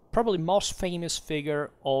 the probably most famous figure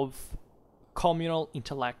of communal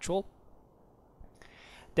intellectual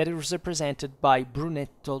that is represented by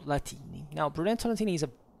Brunetto Latini. Now, Brunetto Latini is a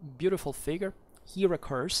beautiful figure. He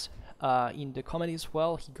recurs in the comedy as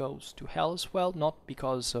well. He goes to hell as well, not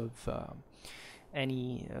because of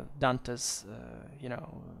any Dante's,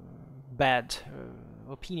 bad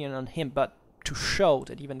opinion on him, but to show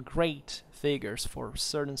that even great figures for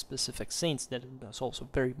certain specific scenes, that is also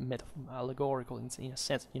very allegorical in a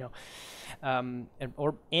sense,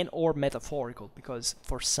 or metaphorical, because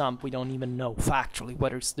for some we don't even know factually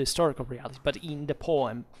whether it's the historical reality, but in the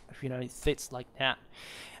poem, it fits like that.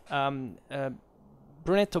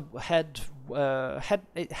 Brunetto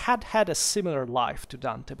had a similar life to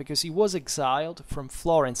Dante, because he was exiled from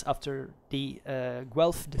Florence after the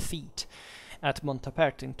Guelph defeat at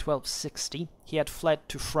Montaperto in 1260. He had fled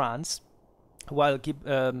to France while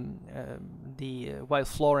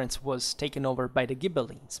Florence was taken over by the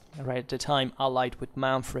Ghibellines, right at the time allied with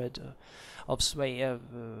Manfred of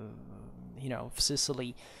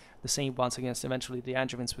Sicily. The same ones against eventually the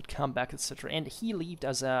Angevins would come back, etc. And he lived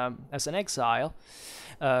as an exile,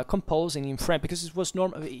 composing in French, because it was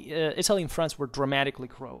Italy and France were dramatically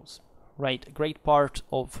close, right? A great part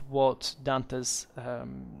of what Dante's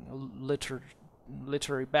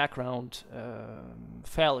literary background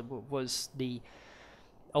fell was the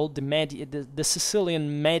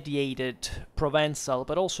Sicilian mediated Provençal,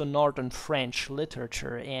 but also northern French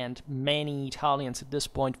literature, and many Italians at this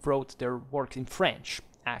point wrote their work in French,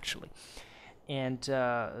 actually. And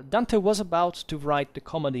Dante was about to write the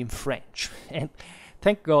comedy in French, and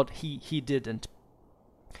thank God he didn't,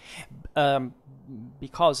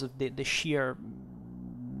 because of the sheer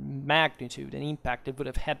magnitude and impact it would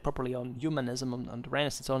have had properly on humanism, on the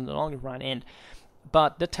Renaissance, on the longer run.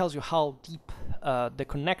 But that tells you how deep the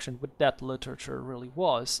connection with that literature really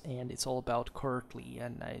was, and it's all about courtly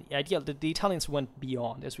and ideal. The Italians went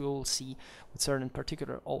beyond, as we will see with certain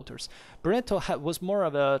particular authors. Brunetto was more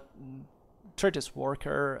of a treatise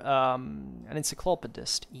worker, an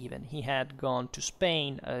encyclopedist even. He had gone to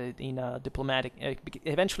Spain in a diplomatic...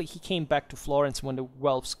 eventually he came back to Florence when the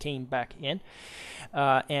Guelphs came back in,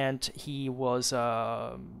 and he was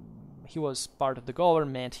part of the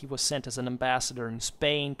government. He was sent as an ambassador in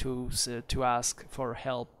Spain to ask for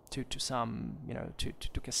help to some, to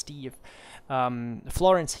Castile.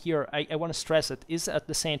 Florence here, I want to stress it, is at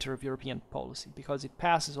the center of European policy, because it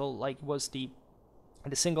passes was the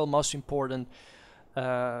single most important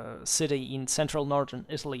city in central northern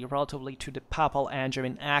Italy relatively to the papal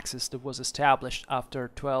Angevin axis that was established after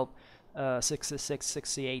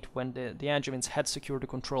 1266-68, when the Angevins had secured the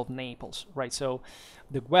control of Naples, right? So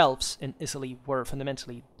the Guelphs in Italy were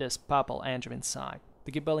fundamentally this papal Angevin side.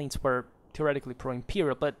 The Ghibellines were theoretically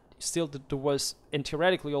pro-imperial, but still there was, and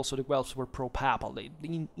theoretically also the Guelphs were pro-papal.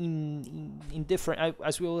 In different,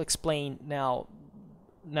 as we will explain now,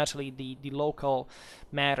 naturally the local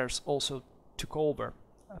matters also took over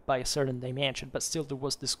by a certain dimension, but still there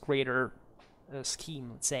was this greater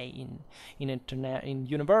scheme, let's say, in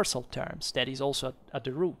universal terms, that is also at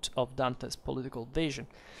the root of Dante's political vision,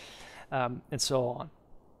 and so on.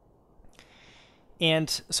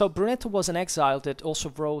 And so Brunetto was an exile that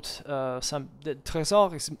also wrote some. The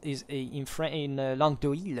Trésor is in Langue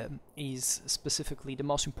d'Oil is specifically the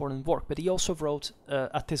most important work, but he also wrote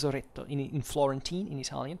a Tesoretto in Florentine, in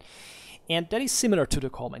Italian, and that is similar to the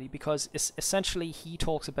comedy because essentially he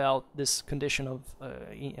talks about this condition of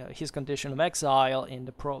his condition of exile and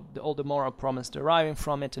all the moral promise deriving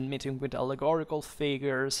from it, and meeting with allegorical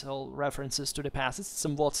figures, all references to the past. It's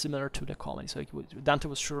somewhat similar to the comedy. So Dante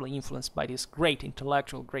was surely influenced by this great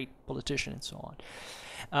intellectual, great politician, and so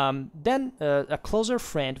on. Then a closer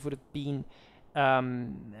friend would have been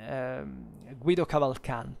Guido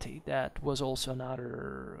Cavalcanti, that was also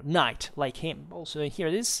another knight like him. Also here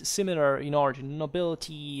it is similar in origin,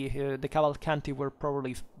 nobility. The Cavalcanti were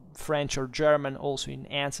probably French or German, also in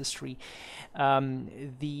ancestry.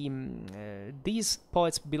 These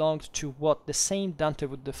poets belonged to what the same Dante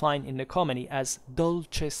would define in the comedy as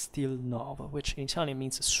dolce stil novo, which in Italian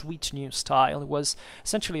means sweet new style. It was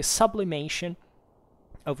essentially a sublimation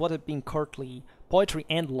of what had been courtly poetry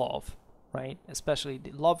and love. Right, especially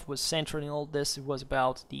the love was central in all this. It was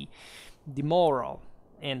about the moral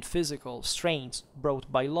and physical strains brought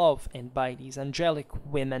by love and by these angelic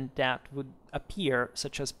women that would appear,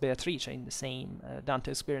 such as Beatrice in the same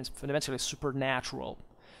Dante experience, fundamentally a supernatural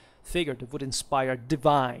figure that would inspire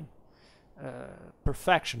divine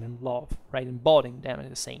perfection and love, right, embodying them at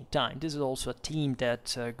the same time. This is also a theme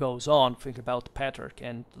that goes on. Think about Petrarch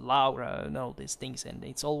and Laura and all these things, and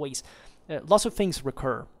it's always lots of things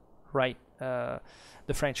recur. Right, the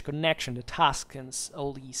French Connection, the Tuscans,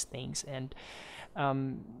 all these things, and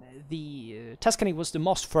the Tuscany was the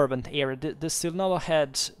most fervent area. The Stil Novo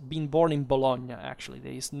had been born in Bologna. Actually,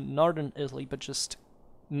 there is northern Italy, but just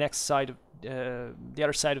next side of the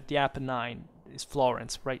other side of the Apennine is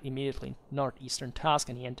Florence, right, immediately in northeastern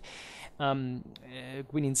Tuscany, and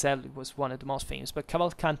Guininzelli was one of the most famous. But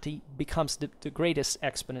Cavalcanti becomes the greatest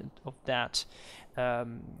exponent of that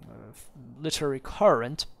literary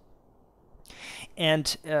current.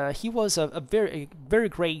 And he was a very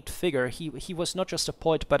great figure. He was not just a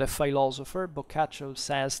poet but a philosopher. Boccaccio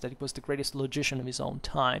says that he was the greatest logician of his own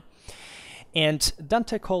time. And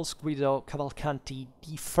Dante calls Guido Cavalcanti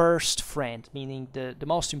the first friend, meaning the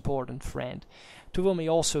most important friend, to whom he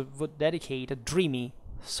also would dedicate a dreamy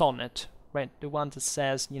sonnet, right? The one that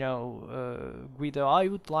says, Guido, I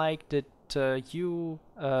would like that you,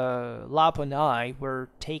 Lapo, and I were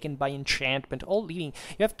taken by enchantment, all living.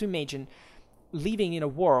 You have to imagine living in a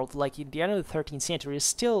world like in the end of the 13th century is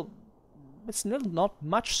still, it's not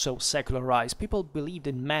much so secularized. People believed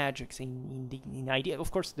in magic, in idea.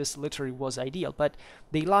 Of course, this literally was ideal, but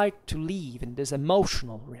they liked to live in this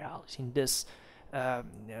emotional reality, in this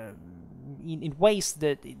in ways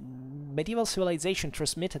that medieval civilization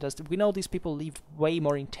transmitted us. We know these people live way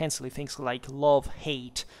more intensely, things like love,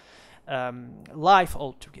 hate, life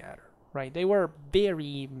altogether. Right, they were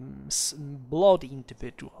very bloody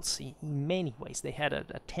individuals in many ways. They had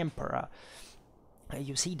a temper.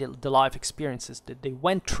 You see the life experiences that they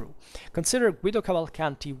went through. Consider Guido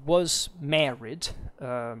Cavalcanti was married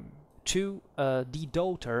to the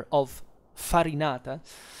daughter of Farinata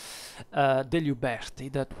degli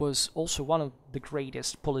Uberti, that was also one of the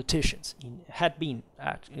greatest politicians, had been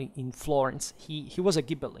in Florence. He was a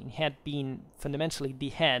Ghibelline, had been fundamentally the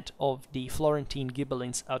head of the Florentine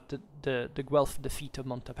Ghibellines at the Guelph defeat of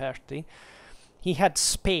Monteperti. He had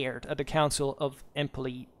spared at the Council of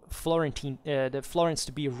Empoli the Florence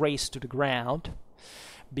to be razed to the ground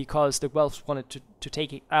because the Guelphs wanted to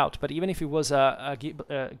take it out. But even if he was a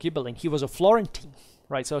Ghibelline, he was a Florentine,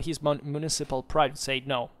 right? So his municipal pride would say,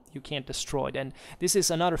 no, you can't destroy it. And this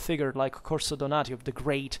is another figure like Corso Donati of the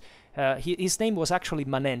great. His name was actually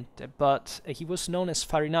Manente, but he was known as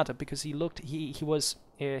Farinata because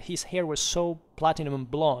his hair was so platinum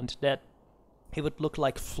and blonde that he would look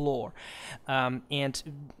like floor. And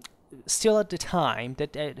still at the time,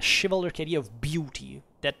 that chivalric idea of beauty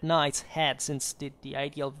that knights had, since the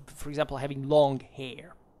idea of, for example, having long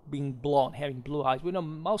hair, being blonde, having blue eyes, we know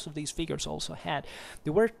most of these figures also had.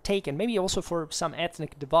 They were taken, maybe also for some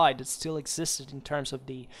ethnic divide that still existed in terms of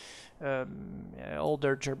the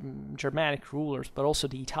older Germanic rulers, but also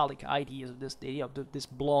the Italic ideas of this idea of this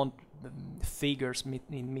blonde figures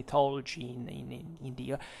in mythology in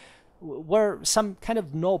India were some kind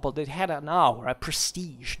of noble. They had an aura, a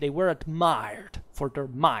prestige. They were admired for their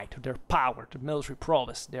might, their power, their military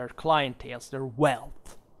prowess, their clienteles, their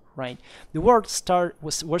wealth. Right, the world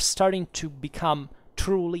were starting to become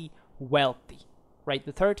truly wealthy. Right,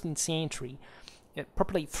 the 13th century,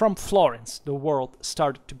 probably from Florence, the world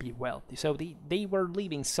started to be wealthy. So they were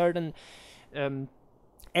living certain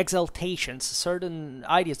exaltations, certain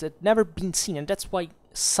ideas that never been seen, and that's why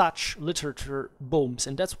such literature booms,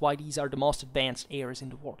 and that's why these are the most advanced eras in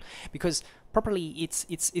the world, because properly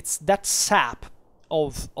it's that sap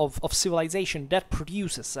of civilization that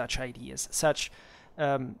produces such ideas, such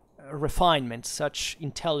refinement, such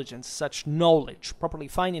intelligence, such knowledge, properly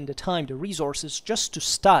finding the time, the resources just to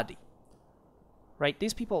study, right?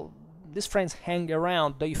 These people, these friends hang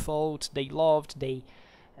around, they fought, they loved, they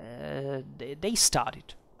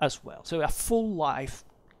studied as well. So a full life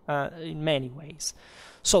in many ways.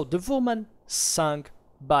 So the woman sung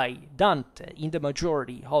by Dante in the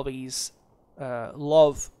majority of his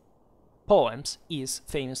love poems is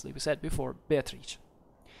famously, we said before, Beatrice.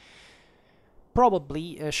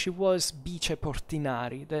 Probably she was Bice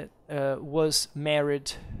Portinari, that was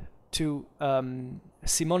married to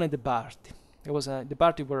Simone de Bardi. It was the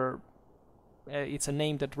Bardi were it's a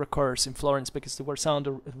name that recurs in Florence because they were some of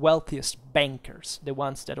the wealthiest bankers, the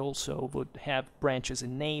ones that also would have branches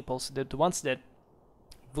in Naples, the ones that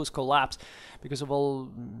would collapse because of all,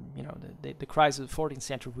 the crisis of the 14th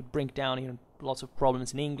century would bring down lots of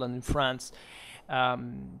problems in England and France,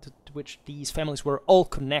 to which these families were all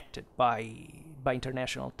connected by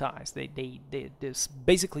international ties. This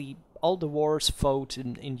basically all the wars fought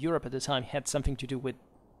in Europe at the time had something to do with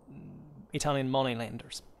Italian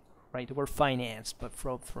moneylenders, right? They were financed, but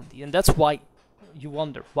and that's why you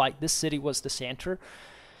wonder why this city was the center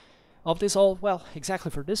of this all. Well, exactly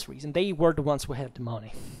for this reason. They were the ones who had the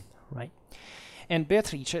money, right? And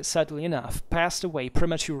Beatrice, sadly enough, passed away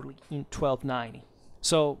prematurely in 1290.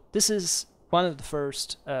 So this is one of the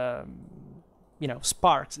first,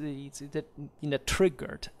 sparks that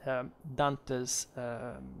triggered Dante's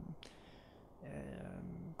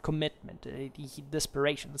commitment,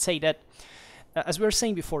 desperation. Let's say that, as we were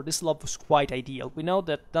saying before, this love was quite ideal. We know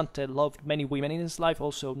that Dante loved many women in his life,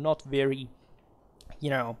 also not very,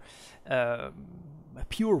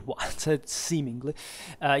 pure ones, seemingly.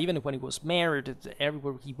 Even when he was married,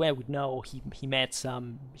 everywhere he went, we know he met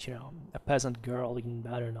some, a peasant girl in,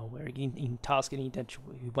 I don't know where, in Tuscany, that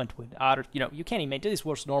he went with others. You can't imagine, this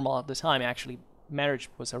was normal at the time. Actually, marriage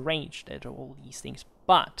was arranged and all these things.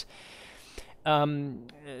 But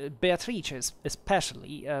Beatrice,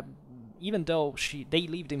 especially, even though they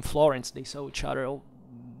lived in Florence, they saw each other,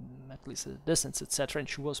 at least at a distance, etc., and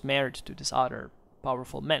she was married to this other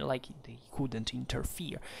powerful man, like they couldn't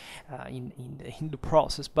interfere in the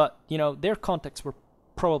process. But their contacts were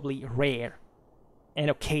probably rare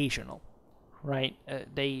and occasional, right?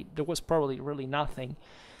 There was probably really nothing,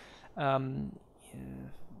 even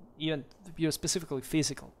specifically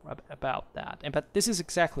physical about that. But this is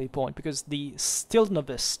exactly the point, because the still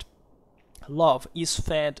novist love is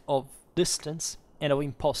fed of distance and of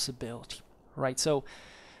impossibility, right? So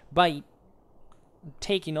by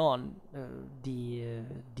taking on the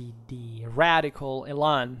radical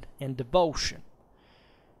elan and devotion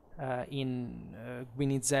in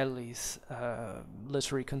Guinizelli's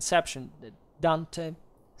literary conception, Dante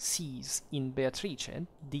sees in Beatrice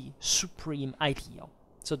the supreme ideal.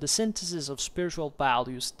 So the synthesis of spiritual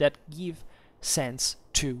values that give sense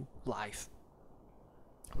to life,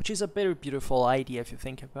 which is a very beautiful idea if you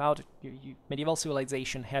think about it. Medieval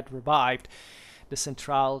civilization had revived the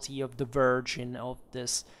centrality of the Virgin, of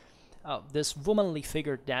this womanly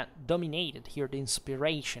figure that dominated here the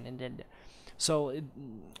inspiration, and then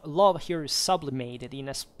love here is sublimated in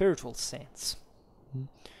a spiritual sense.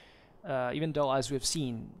 Even though, as we've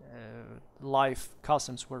seen, life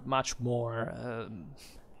customs were much more,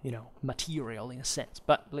 material in a sense.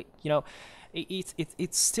 But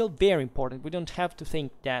it's still very important. We don't have to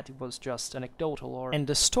think that it was just anecdotal. And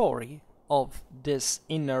the story of this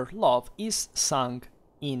inner love is sung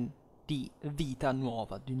in the Vita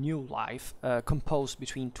Nuova, the New Life, composed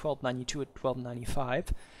between 1292 and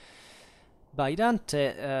 1295 by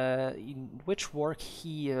Dante, in which work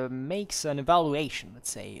he makes an evaluation, let's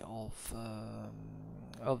say, of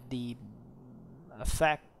the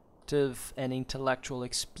affective and intellectual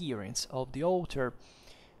experience of the author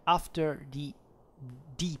after the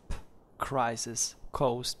deep crisis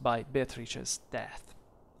caused by Beatrice's death.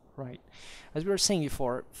 Right, as we were saying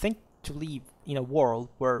before, think to live in a world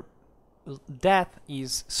where death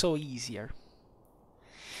is so easier,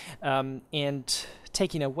 and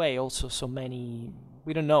taking away also so many.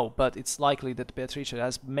 We don't know, but it's likely that Beatrice,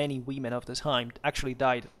 as many women of the time, actually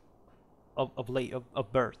died of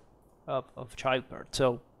childbirth.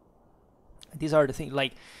 So these are the things,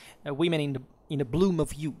 like women in the bloom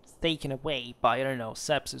of youth, taken away by, I don't know,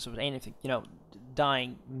 sepsis or anything,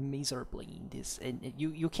 dying miserably in this. And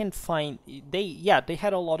you can find they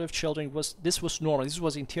had a lot of children. This was normal. This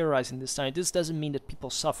was interiorized in this time. This doesn't mean that people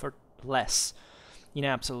suffered less in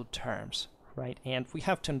absolute terms, right? And we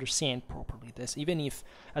have to understand properly this, even if,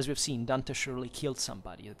 as we've seen, Dante surely killed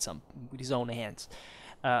somebody with his own hands,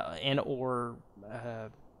 and or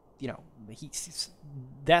you know,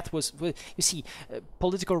 that was, you see,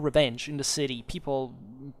 political revenge in the city. People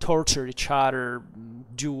tortured each other,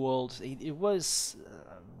 dueled. It was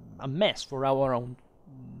a mess for our own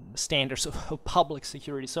standards of public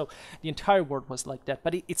security. So the entire world was like that.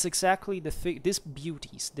 But it's exactly these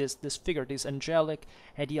beauties, this figure, these angelic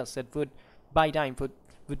ideals that would, by time,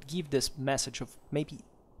 would give this message of maybe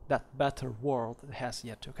that better world that has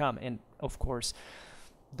yet to come. And of course,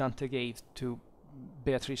 Dante gave to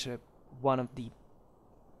Beatrice one of the,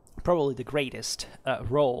 probably the greatest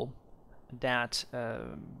role that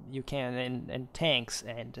you can, and thanks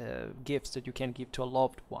and gifts that you can give to a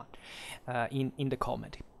loved one in the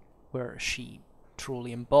comedy, where she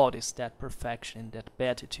truly embodies that perfection, that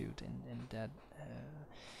beatitude, and that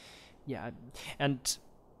and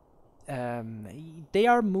they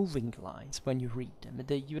are moving lines when you read them.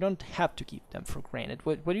 You don't have to keep them for granted.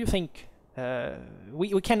 What do you think?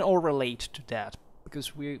 We can all relate to that,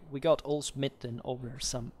 because we got all smitten over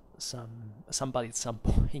somebody at some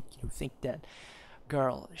point. You think that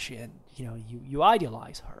girl, she had, you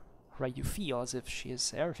idealize her, right? You feel as if she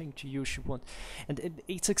is everything to you she wants, and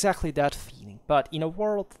it's exactly that feeling. But in a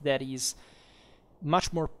world that is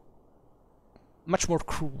much more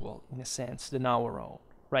cruel in a sense than our own,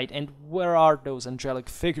 right? And where are those angelic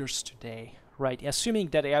figures today? Right, assuming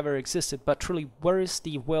that they ever existed, but truly, where is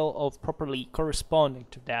the will of properly corresponding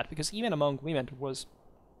to that? Because even among women, there was,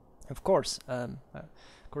 of course,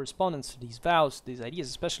 correspondence to these vows, these ideas,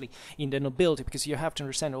 especially in the nobility, because you have to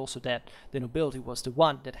understand also that the nobility was the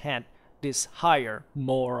one that had this higher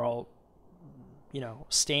moral,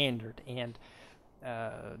 standard and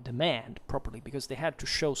demand properly, because they had to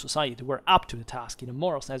show society they were up to the task in a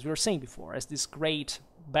moral sense, as we were saying before, as these great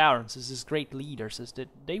barons, as these great leaders, as that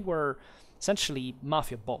they were essentially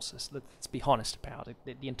mafia bosses. Let's be honest about it.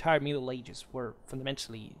 The entire Middle Ages were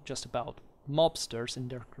fundamentally just about mobsters and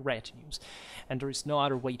their retinues, and there is no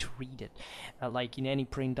other way to read it, like in any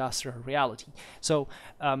pre-industrial reality. So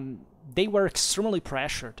they were extremely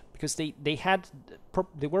pressured, because they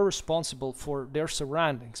were responsible for their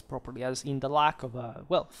surroundings properly, as in the lack of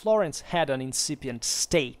Florence had an incipient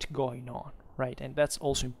state going on, right? And that's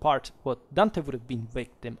also in part what Dante would have been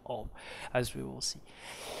victim of, as we will see.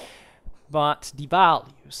 But the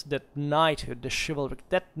values, that knighthood, the chivalry,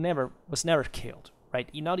 that was never killed, right?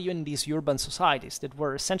 Not even in these urban societies that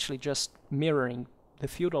were essentially just mirroring the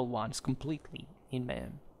feudal ones completely in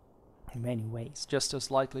many ways, just a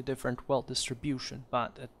slightly different wealth distribution.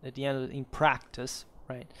 But at the end, in practice,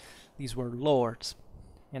 right, these were lords,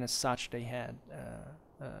 and as such, they had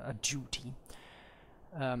a duty.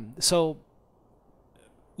 So,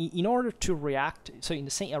 in order to react, so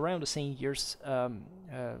around the same years.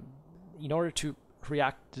 In order to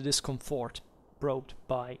react to discomfort brought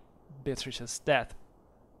by Beatrice's death,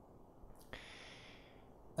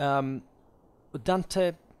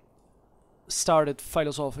 Dante started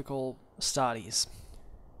philosophical studies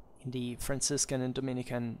in the Franciscan and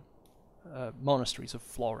Dominican monasteries of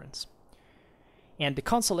Florence. And the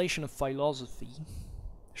consolation of philosophy,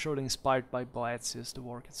 surely inspired by Boethius, the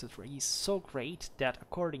work, etc., is so great that,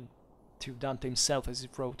 according to Dante himself, as he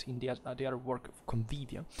wrote in the other work of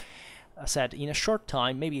Convivio, said, in a short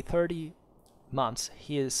time, maybe 30 months,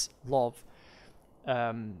 his love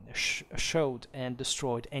showed and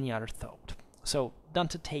destroyed any other thought. So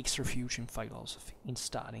Dante takes refuge in philosophy, in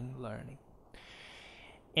studying, learning.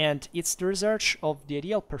 And it's the research of the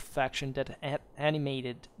ideal perfection that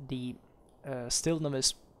animated the Still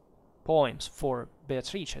Novice poems for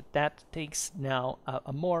Beatrice that takes now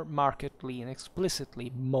a more markedly and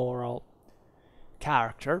explicitly moral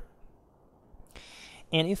character.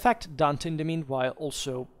 And in fact, Dante, in the meanwhile,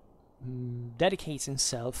 also dedicates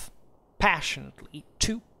himself passionately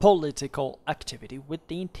to political activity, with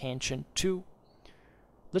the intention to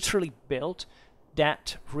literally build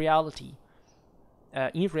that reality,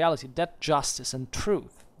 that justice and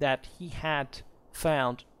truth that he had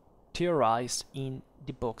found theorized in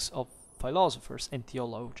the books of philosophers and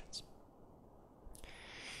theologians.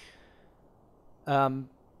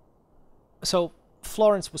 So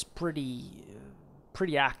Florence was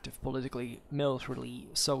pretty active politically, militarily,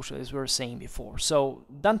 socially, as we were saying before. So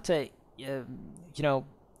Dante, you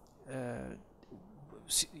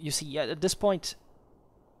see, at this point,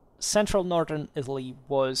 central northern Italy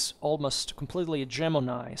was almost completely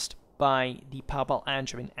hegemonized by the Papal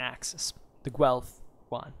Angevin axis, the Guelph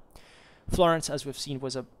one. Florence, as we've seen,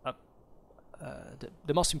 was the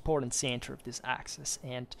most important center of this axis,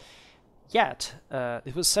 and yet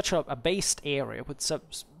it was such a based area with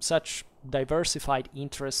such diversified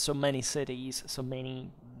interests, so many cities, so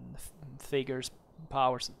many figures,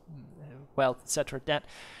 powers, wealth, etc., that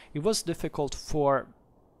it was difficult for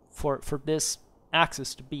this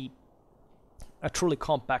axis to be a truly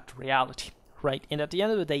compact reality, right? And at the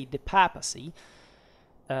end of the day, the papacy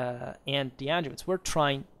and the Angevins were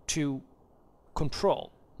trying to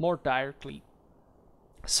control more directly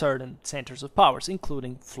certain centers of powers,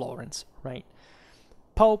 including Florence, right?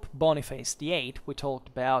 Pope Boniface VIII, we talked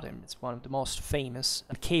about him, it's one of the most famous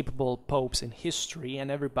and capable popes in history,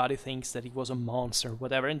 and everybody thinks that he was a monster,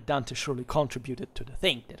 whatever, and Dante surely contributed to the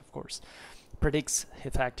thing that, of course, predicts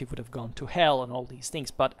the fact he would have gone to hell and all these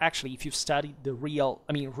things. But actually, if you study the real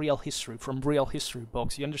history from real history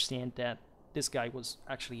books, you understand that this guy was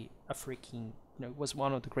actually a freaking, was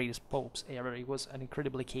one of the greatest popes ever. He was an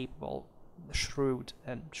incredibly capable, shrewd,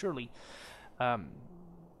 and surely,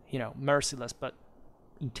 merciless, but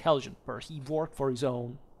intelligent person. He worked for his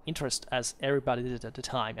own interest, as everybody did at the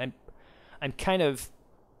time. I'm kind of,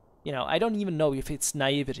 I don't even know if it's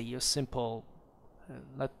naivety or simple.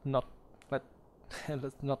 Let's not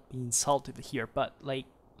be insulted here, but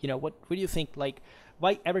what do you think?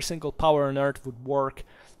 Why every single power on earth would work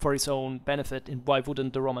for its own benefit, and why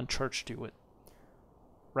wouldn't the Roman Church do it?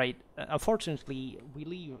 Right? Unfortunately, we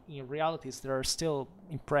live in realities that are still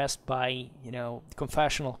impressed by,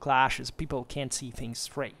 confessional clashes. People can't see things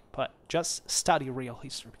straight. But just study real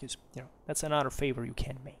history, because, that's another favor you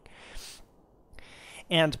can make.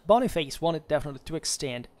 And Boniface wanted definitely to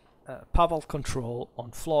extend papal control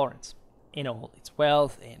on Florence in all its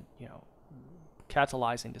wealth, and,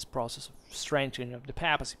 catalyzing this process of strengthening of the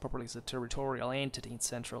papacy properly as a territorial entity in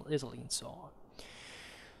central Italy and so on.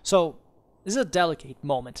 So, this is a delicate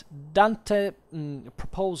moment. Dante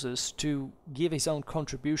proposes to give his own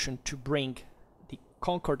contribution to bring the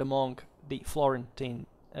concord among the Florentine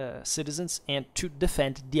citizens and to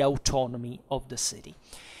defend the autonomy of the city.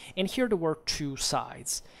 And here there were two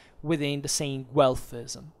sides within the same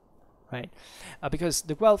Guelphism, right? Because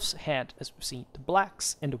the Guelphs had, as we've seen, the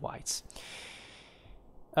blacks and the whites.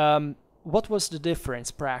 What was the difference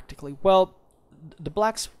practically? Well, the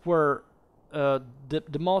blacks were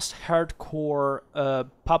the most hardcore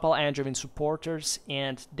Papal Angevin supporters,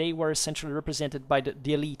 and they were essentially represented by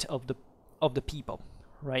the elite of the people,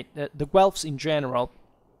 right? The Guelphs in general,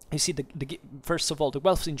 you see, first of all, the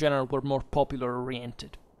Guelphs in general were more popular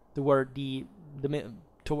oriented. They were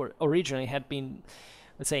originally had been,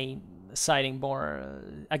 let's say, siding more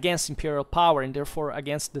against imperial power, and therefore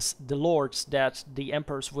against the lords that the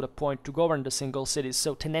emperors would appoint to govern the single cities.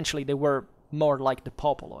 So tendentially they were more like the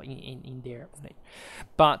popolo in there.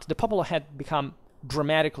 But the popolo had become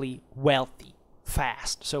dramatically wealthy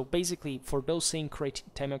fast. So basically, for those same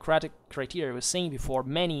democratic criteria I was saying before,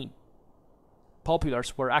 many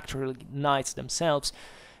populars were actually knights themselves.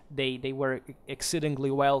 They were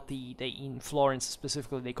exceedingly wealthy. In Florence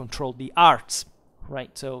specifically, they controlled the arts,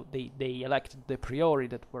 right? So they elected the priori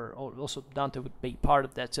that were also Dante would be part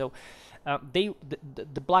of that. So the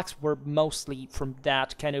blacks were mostly from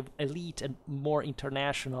that kind of elite and more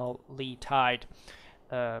internationally tied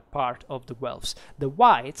part of the Guelphs. The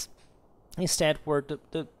whites instead were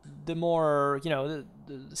the more,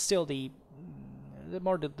 still the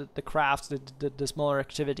more the crafts, the smaller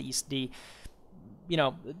activities, the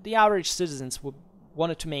average citizens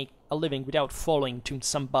wanted to make a living without following to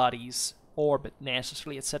somebody's orbit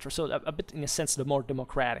necessarily, etc. So a bit, in a sense, the more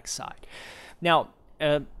democratic side. Now,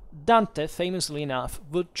 Dante, famously enough,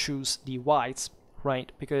 would choose the whites,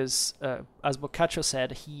 right? Because, as Boccaccio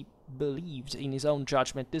said, he believed in his own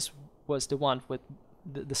judgment this was the one with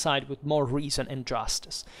the side with more reason and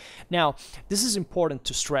justice. Now, this is important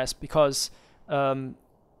to stress because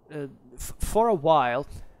for a while,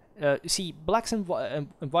 you see, blacks and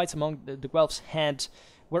whites among the Guelphs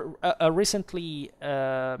were a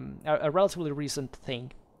relatively recent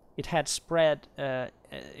thing. It had spread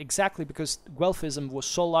exactly because Guelphism was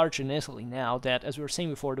so large in Italy now that, as we were saying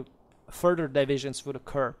before, the further divisions would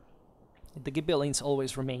occur. The Ghibellines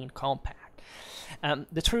always remained compact.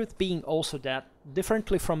 The truth being also that,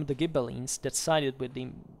 differently from the Ghibellines that sided with the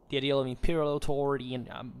ideal of imperial authority and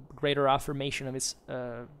greater affirmation of its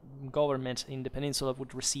government in the peninsula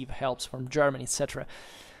would receive helps from Germany, etc.,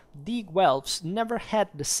 the Guelphs never had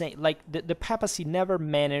the same, the papacy never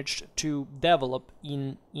managed to develop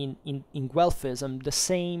in Guelphism the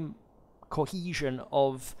same cohesion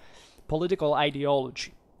of political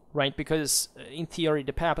ideology, right? Because in theory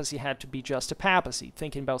the papacy had to be just a papacy,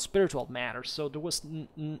 thinking about spiritual matters, so there was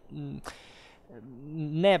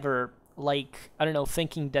never,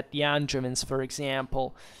 thinking that the Angevins, for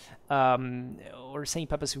example, or Saint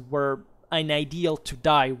Papacy were an ideal to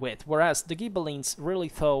die with, whereas the Ghibellines really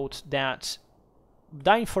thought that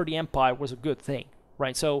dying for the empire was a good thing,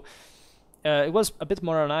 right? So it was a bit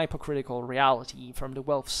more an hypocritical reality from the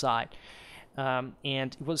Welf side, and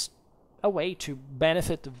it was a way to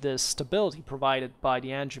benefit of the stability provided by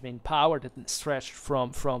the Angevin power that stretched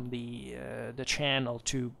from the Channel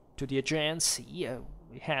to the Aegean Sea.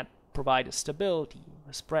 It had provided stability,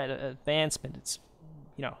 spread advancement. It's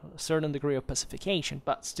a certain degree of pacification,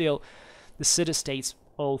 but still, the city-states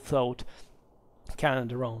all thought kind of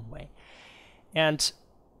their own way, and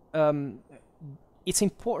it's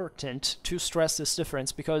important to stress this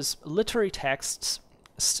difference because literary texts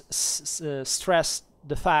stress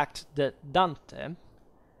the fact that Dante,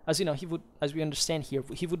 as we understand here,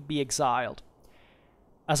 he would be exiled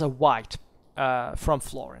as a white from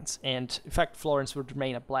Florence, and in fact Florence would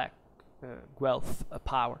remain a black Guelph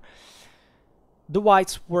power. The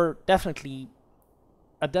whites were definitely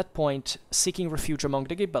at that point seeking refuge among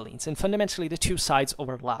the Ghibellines, and fundamentally the two sides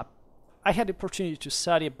overlap. I had the opportunity to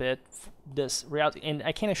study a bit this reality, and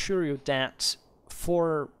I can assure you that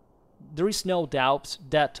there is no doubt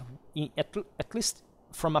that at least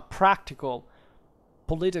from a practical,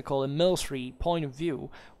 political, and military point of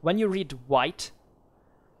view, when you read white,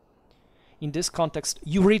 in this context,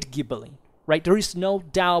 you read Ghibelline, right? There is no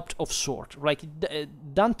doubt of sort. Like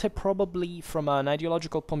Dante probably, from an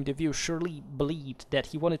ideological point of view, surely believed that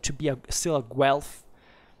he wanted to be still a Guelph,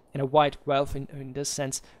 and a white Guelph in this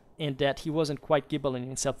sense, and that he wasn't quite Ghibelline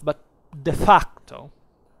himself, but de facto,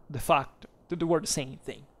 they were the same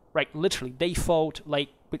thing. Right, literally, they fought like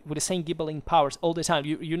with the same Ghibelline powers all the time.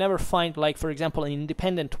 You never find, like, for example, an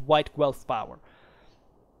independent white Guelph power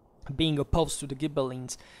being opposed to the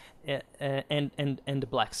Ghibellines and the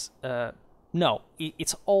blacks. No,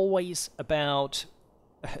 it's always about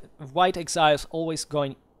white exiles always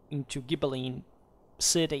going into Ghibelline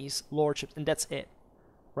cities, lordships, and that's it.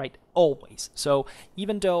 Right, always. So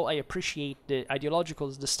even though I appreciate the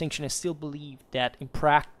ideological distinction, I still believe that in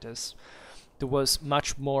practice there was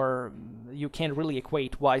much more. You can't really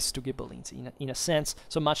equate whites to Ghibellines in a sense,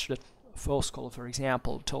 so much that Foscolo, for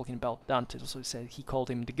example, talking about Dante, also said he called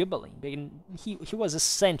him the Ghibelline. He was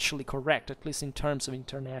essentially correct, at least in terms of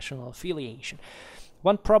international affiliation.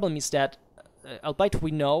 One problem is that, albeit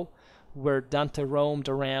we know where Dante roamed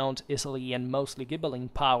around Italy and mostly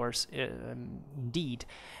Ghibelline powers, indeed,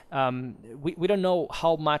 we don't know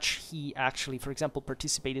how much he actually, for example,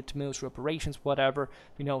 participated to military operations, whatever.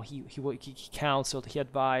 We know he counseled, he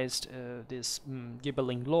advised these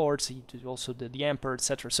Ghibelline lords, he did also the emperor,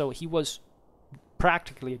 etc. So he was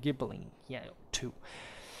practically a Ghibelline, too.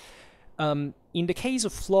 In the case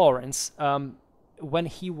of Florence, when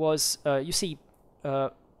he was,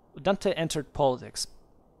 Dante entered politics.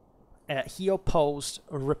 He opposed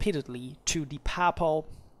repeatedly to the papal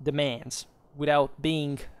demands without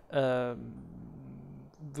being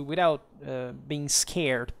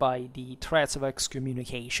scared by the threats of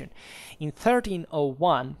excommunication. In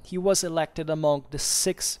 1301, he was elected among the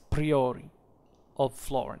 6 priori of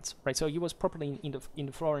Florence. Right, so he was properly in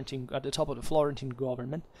the Florentine, at the top of the Florentine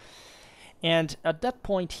government, and at that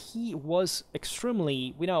point he was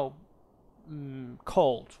extremely,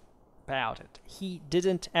 cold about it. He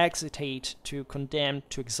didn't hesitate to condemn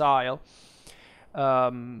to exile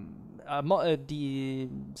the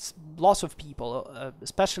lots of people,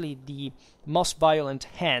 especially the most violent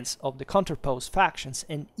heads of the counterposed factions,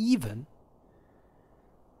 and even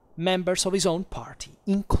members of his own party,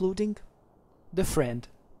 including the friend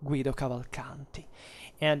Guido Cavalcanti.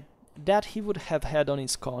 And that he would have had on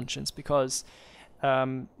his conscience, because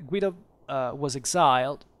Guido was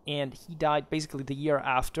exiled, and he died basically the year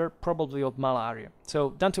after, probably of malaria.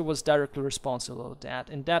 So Dante was directly responsible for that,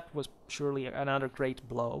 and that was surely another great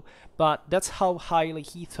blow. But that's how highly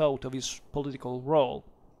he thought of his political role,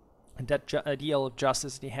 and that ideal of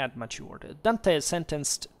justice he had matured. Dante is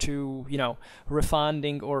sentenced to,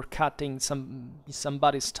 refunding or cutting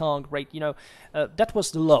somebody's tongue, right? That was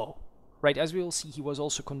the law. Right, as we will see, he was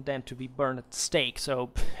also condemned to be burned at the stake.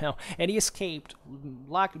 So, and he escaped,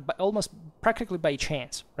 almost practically by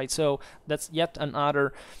chance. Right, so that's yet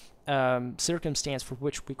another circumstance for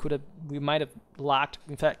which we might have lacked,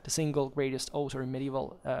 in fact, the single greatest author in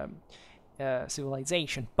medieval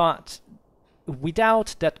civilization. But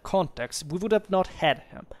without that context, we would have not had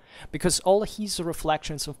him, because all his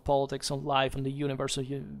reflections of politics, on life, on the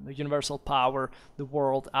universal power, the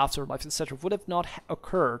world, afterlife, etc., would have not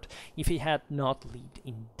occurred if he had not lived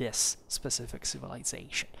in this specific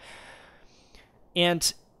civilization.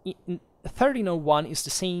 And 1301 is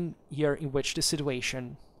the same year in which the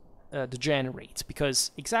situation degenerates,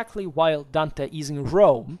 because exactly while Dante is in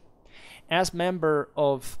Rome, as member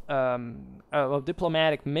of a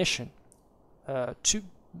diplomatic mission to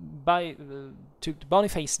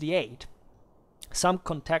Boniface VIII. Some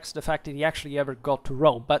contest the fact that he actually ever got to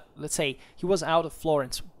Rome, but let's say he was out of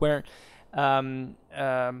Florence, where a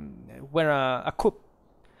coup,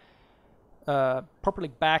 properly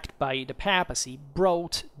backed by the papacy,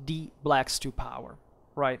 brought the blacks to power.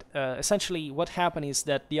 Right. Essentially, what happened is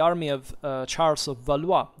that the army of Charles of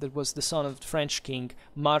Valois, that was the son of the French king,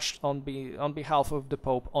 marched on behalf of the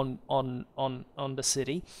Pope on the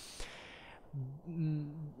city.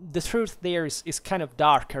 The truth there is kind of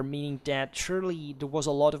darker, meaning that surely there was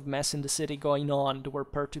a lot of mess in the city going on. There were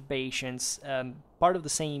perturbations, and part of the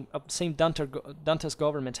same Dante's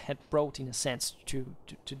government had brought, in a sense, to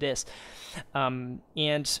this, and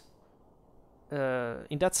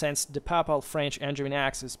in that sense, the papal French Angevin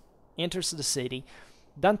axis enters the city.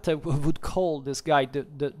 Dante would call this guy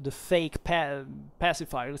the fake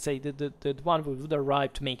pacifier. Let's say the one who would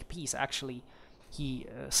arrive to make peace. Actually, he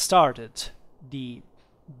started the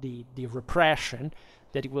repression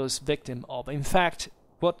that he was victim of. In fact,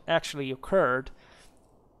 what actually occurred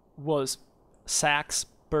was sacks,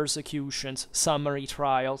 persecutions, summary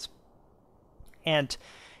trials, and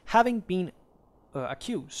having been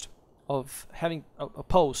accused of having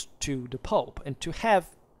opposed to the Pope and to have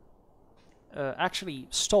actually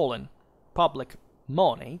stolen public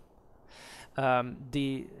money,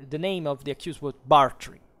 the name of the accused was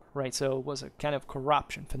Bartry. Right, so it was a kind of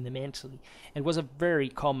corruption fundamentally. It was a very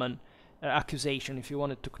common accusation if you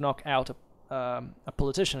wanted to knock out a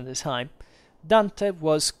politician at the time. Dante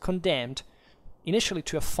was condemned initially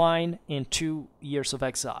to a fine and 2 years of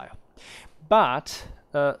exile. But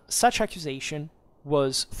such accusation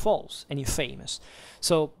was false and infamous.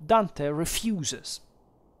 So Dante refuses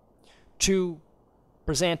to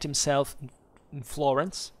present himself in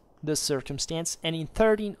Florence, this circumstance, and in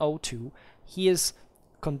 1302 he is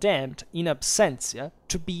condemned in absentia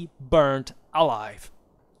to be burned alive.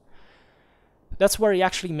 That's where he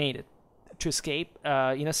actually made it, to escape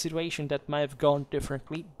in a situation that might have gone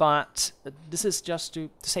differently, but this is just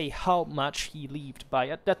to say how much he lived by.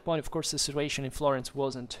 At that point, of course, the situation in Florence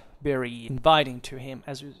wasn't very inviting to him.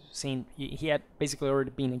 As we've seen, he had basically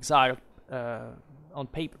already been exiled on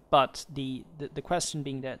paper, but the question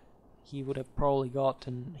being that he would have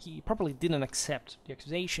he probably didn't accept the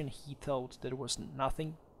accusation. He thought there was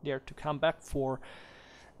nothing there to come back for,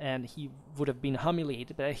 and he would have been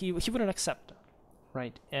humiliated, but he wouldn't accept that,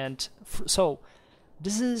 right? And so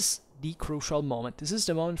this is the crucial moment. This is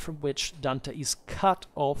the moment from which Dante is cut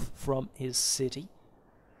off from his city,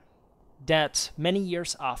 that many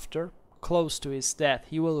years after, close to his death,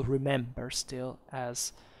 he will remember still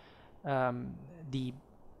as the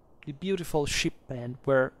beautiful ship pen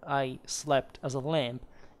where I slept as a lamb,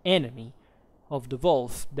 enemy of the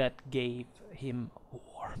wolf that gave him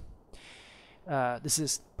war. This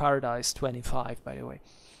is Paradise 25, by the way.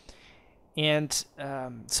 And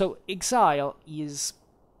so exile is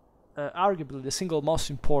arguably the single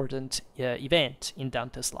most important event in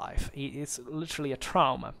Dante's life. It's literally a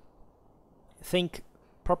trauma. Think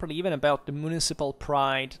properly even about the municipal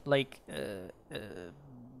pride, like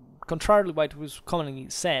contrarily what was commonly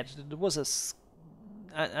said, there was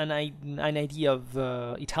an idea of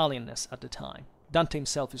Italianness at the time. Dante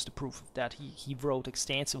himself is the proof of that. He wrote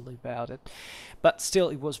extensively about it, but still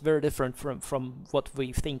it was very different from what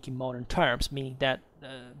we think in modern terms, meaning that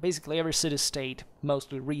basically every city-state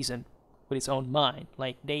mostly reasoned with its own mind.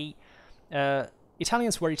 Like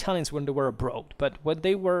Italians were Italians when they were abroad, but when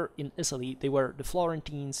they were in Italy, they were the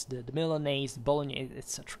Florentines, the Milanese, the Bolognese,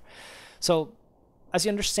 etc. So, as you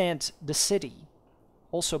understand, the city,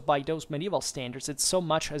 also by those medieval standards, it's so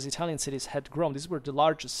much as Italian cities had grown. These were the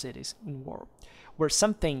largest cities in the world, where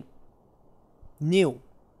something new.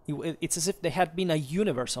 It's as if they had been a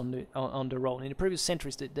universe on their own. In the previous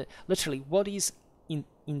centuries, literally what is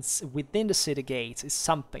within the city gates is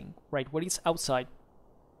something, right? What is outside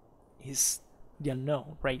is the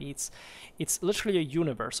unknown, right? It's literally a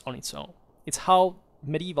universe on its own. It's how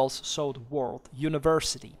medievals saw the world,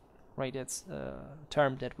 university. Right, that's a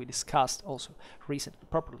term that we discussed also recently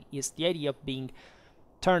properly, is the idea of being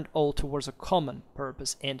turned all towards a common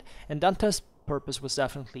purpose, and Dante's purpose was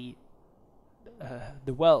definitely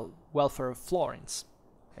the welfare of Florence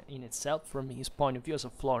in itself, from his point of view as a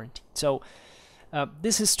Florentine. So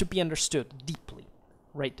this is to be understood deeply,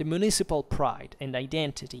 right? The municipal pride and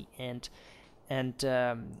identity and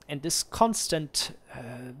this constant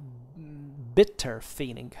bitter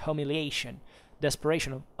feeling, humiliation,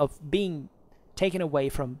 desperation of being taken away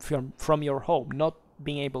from your home, not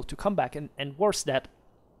being able to come back, and worse, that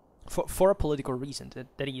for a political reason.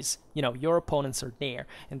 That is, your opponents are there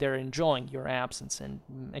and they're enjoying your absence and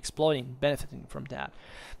exploiting, benefiting from that.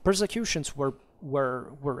 Persecutions were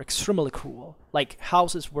extremely cruel. Like,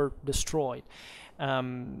 houses were destroyed,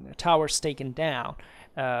 towers taken down,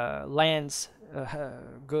 lands,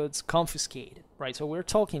 goods confiscated. Right. So we're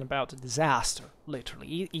talking about a disaster.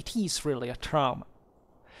 Literally, it is really a trauma.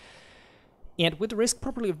 And with the risk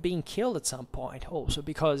probably of being killed at some point also,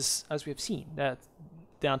 because, as we've seen, that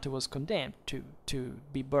Dante was condemned to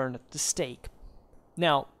be burned at the stake.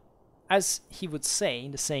 Now, as he would say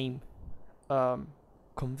in the same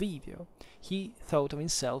Convivio, he thought of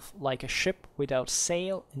himself like a ship without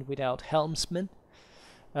sail and without helmsman,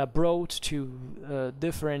 brought to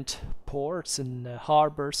different ports and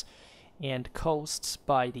harbors and coasts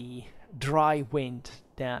by the dry wind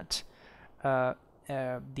that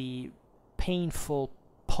the painful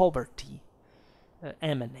poverty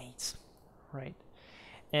emanates, right?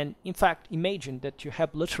 And in fact, imagine that you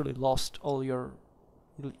have literally lost all your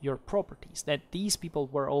properties. That these people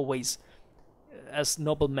were always, as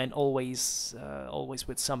noblemen, always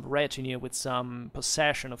with some retinue, with some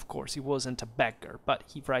possession. Of course, he wasn't a beggar, but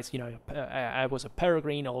he writes, I was a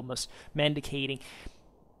peregrine, almost mendicating.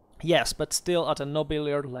 Yes, but still at a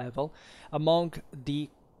nobiliar level among the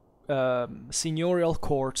seigneurial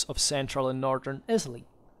courts of central and northern Italy,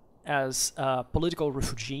 as a political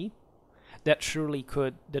refugee. That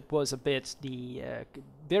was a bit the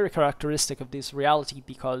very characteristic of this reality,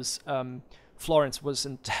 because Florence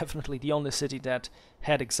wasn't definitely the only city that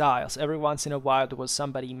had exiles. Every once in a while there was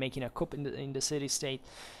somebody making a coup in the city-state.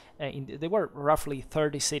 There were roughly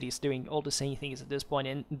 30 cities doing all the same things at this point,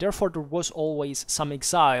 and therefore there was always some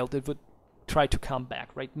exile that would try to come back,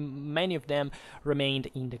 right? Many of them remained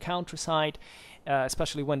in the countryside,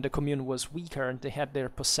 especially when the commune was weaker and they had their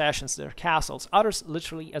possessions, their castles. Others,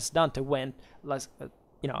 literally, as Dante went,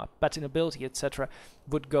 better nobility, etc.,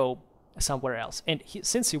 would go somewhere else. And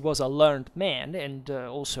since he was a learned man and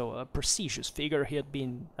also a prestigious figure, he had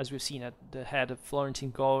been, as we've seen, at the head of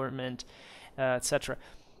Florentine government, etc.,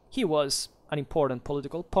 he was an important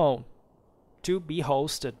political pawn to be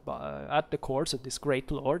hosted at the courts of these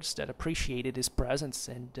great lords that appreciated his presence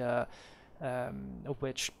and of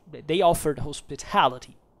which they offered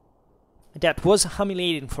hospitality. That was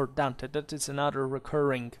humiliating for Dante. That is another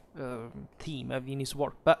recurring theme in his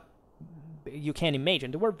work. But you can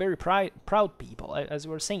imagine, they were very proud people. As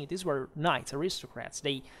we were saying, these were knights, aristocrats.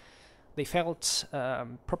 They felt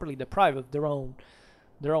properly deprived of their own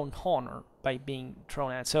honor by being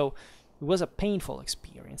thrown out. So it was a painful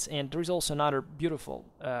experience. And there is also another beautiful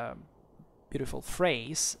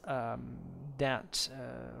phrase that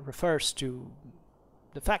refers to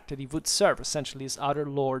the fact that he would serve essentially as other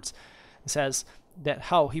lords. It says that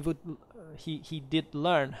how he did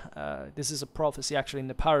learn. This is a prophecy actually in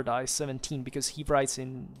the Paradise 17, because he writes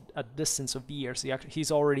in a distance of years.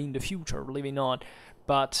 He's already in the future, living on,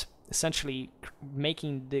 but essentially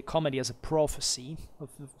making the comedy as a prophecy of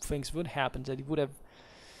things would happen, that he would have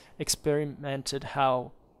experimented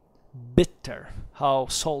how bitter, how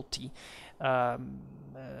salty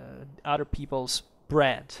other people's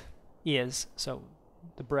bread is, so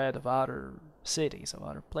the bread of other cities, of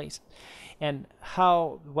other places, and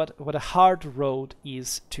what a hard road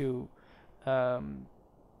is to come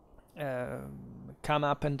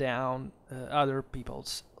up and down other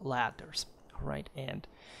people's ladders, right? And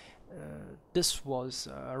this was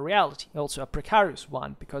a reality, also a precarious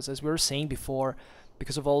one, because as we were saying before,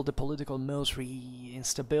 because of all the political military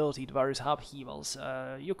instability, the various upheavals,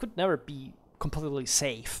 you could never be completely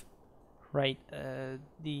safe, right?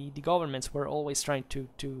 The governments were always trying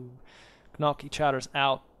to knock each other's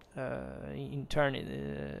out in turn,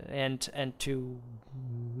 and to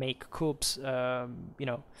make coups,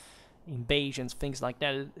 invasions, things like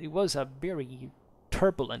that. It was a very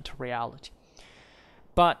turbulent reality.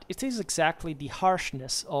 But it is exactly the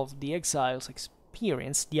harshness of the exile's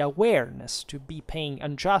experience, the awareness to be paying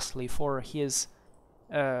unjustly for his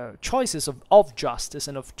choices of justice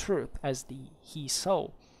and of truth, as he saw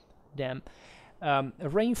them,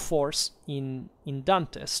 reinforce in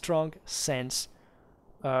Dante a strong sense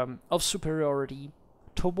of superiority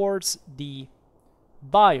towards the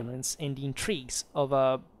violence and the intrigues of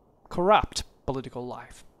a corrupt political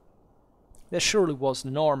life. That surely was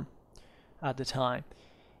the norm at the time.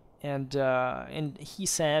 And he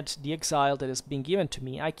said, the exile that has been given to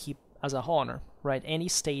me, I keep as a honor, right? And he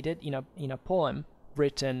stated in a poem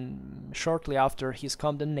written shortly after his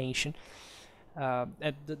condemnation,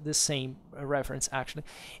 at the same reference actually,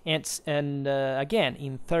 and again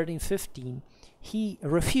in 1315, he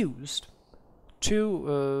refused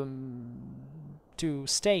to to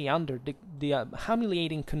stay under the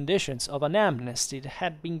humiliating conditions of an amnesty that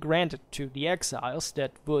had been granted to the exiles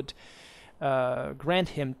that would grant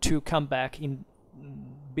him to come back in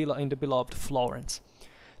the beloved Florence.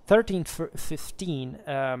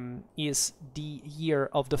 1315 is the year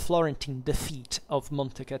of the Florentine defeat of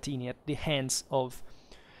Montecatini at the hands of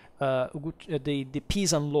the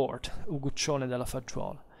Pisan lord Uguccione della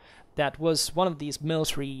Faggiola. That was one of these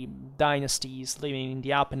military dynasties living in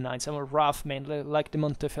the Apennines. Some rough men like the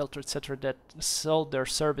Montefeltro, etc., that sold their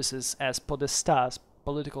services as podestas,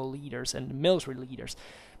 political leaders and military leaders.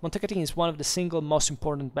 Montecatini is one of the single most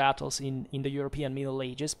important battles in the European Middle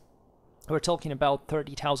Ages. We're talking about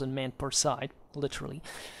 30,000 men per side, literally,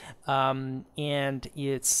 and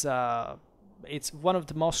it's one of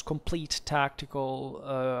the most complete tactical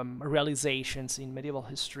realizations in medieval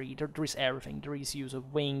history. There is everything. There is use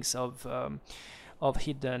of wings, of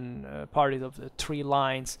hidden parties of the three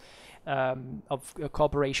lines, of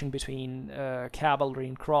cooperation between cavalry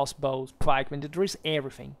and crossbows, pikemen. There is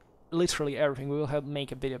everything, literally everything. We will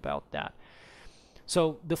make a video about that.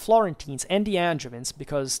 So the Florentines and the Angevins,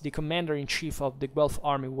 because the commander-in-chief of the Guelph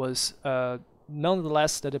army was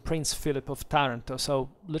nonetheless the Prince Philip of Taranto, so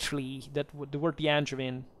literally they were the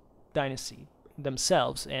Angevin dynasty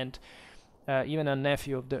themselves, and even a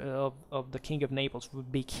nephew of the King of Naples would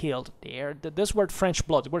be killed there. Those were French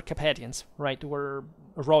blood, they were Capetians, right? They were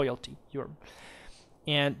royalty,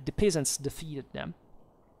 and the peasants defeated them.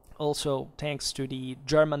 Also, thanks to the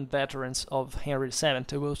German veterans of Henry VII,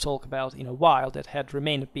 we will talk about in a while, that had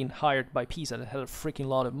been hired by Pisa, that had a freaking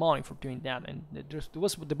lot of money for doing that, and it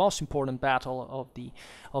was the most important battle of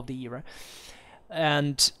the era,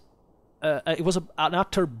 and it was an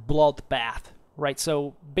utter bloodbath, right?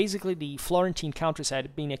 So basically, the Florentine countryside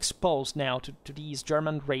had been exposed now to these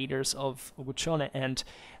German raiders of Uguccione, and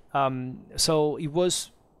so it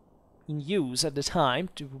was in use at the time,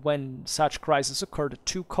 when such crisis occurred,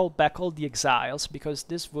 to call back all the exiles, because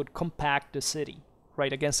this would compact the city,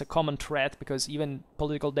 right, against a common threat, because even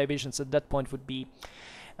political divisions at that point would be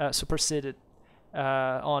superseded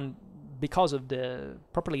because of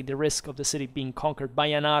the risk of the city being conquered by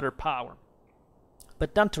another power.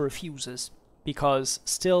 But Dante refuses, because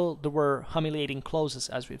still there were humiliating clauses,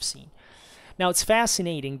 as we've seen. Now, it's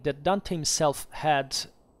fascinating that Dante himself had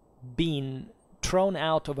been thrown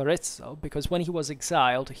out of Arezzo, because when he was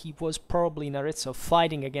exiled, he was probably in Arezzo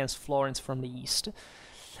fighting against Florence from the east.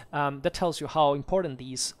 That tells you how important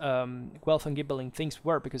these Guelph and Ghibelline things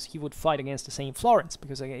were, because he would fight against the same Florence,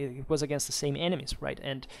 because it was against the same enemies, right?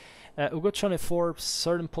 And Uguccione, for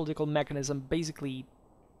certain political mechanism, basically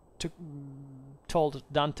told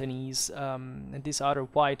Dantonese and this other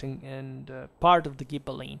white and part of the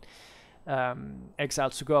Ghibelline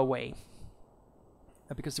exiles to go away.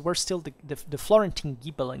 Because there were still the Florentine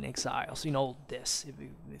Ghibelline exiles, this,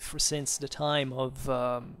 since the time of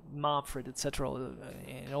Manfred, etc.,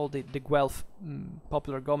 and all the Guelph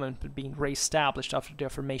popular government being re-established after the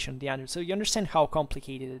affirmation of the Andrews. So you understand how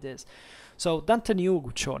complicated it is. So Dante knew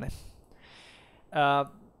Uguccione,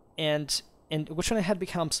 and Uguccione had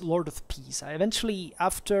become Lord of Pisa. Eventually,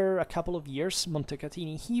 after a couple of years,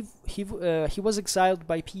 Montecatini, he was exiled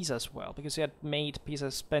by Pisa as well, because he had made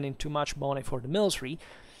Pisa spending too much money for the military.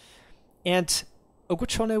 And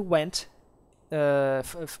Uguccione went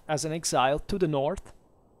as an exile to the north,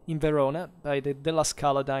 in Verona, by the Della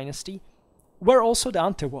Scala dynasty, where also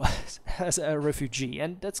Dante was as a refugee.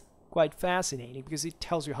 And that's quite fascinating, because it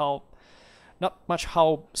tells you not much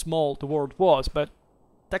how small the world was, but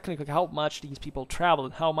technically how much these people traveled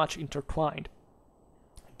and how much intertwined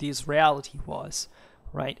this reality was,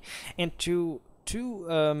 right? And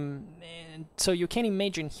so you can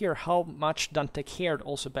imagine here how much Dante cared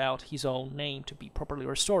also about his own name to be properly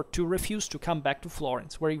restored, to refuse to come back to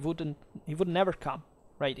Florence, where he would never come,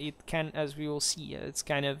 right? It can, as we will see, it's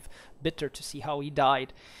kind of bitter to see how he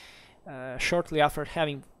died shortly after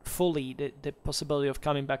having fully the possibility of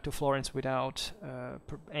coming back to Florence without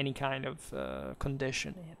any kind of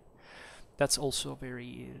condition. That's also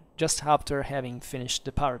just after having finished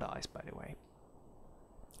the Paradise, by the way.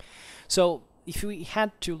 So if we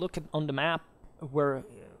had to look on the map where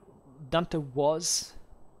Dante was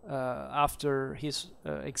after his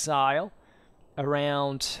exile,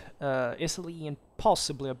 around Italy and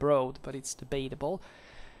possibly abroad, but it's debatable.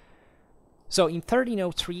 So in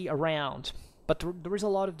 1303 around, but there is a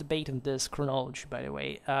lot of debate in this chronology, by the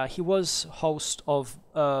way, he was host of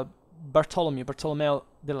Bartolomeo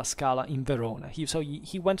della Scala in Verona.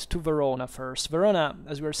 He went to Verona first. Verona,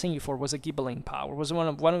 as we were saying before, was a Ghibelline power, was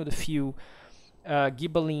one of the few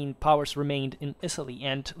Ghibelline powers remained in Italy,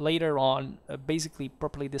 and later on, basically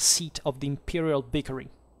properly the seat of the imperial vicary,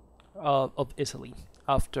 of Italy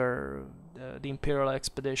after the imperial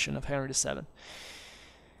expedition of Henry VII.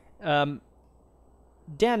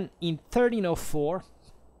 Then in 1304,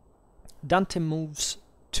 Dante moves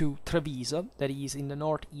to Treviso, that is in the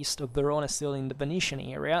northeast of Verona, still in the Venetian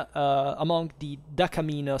area, among the Da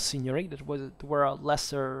Camino Signory, that were a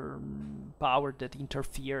lesser power that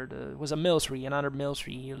interfered. It was another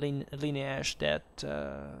military lineage that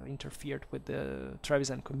interfered with the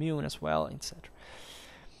Trevisan commune as well, etc.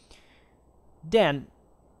 Then,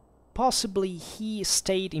 possibly he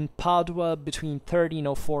stayed in Padua between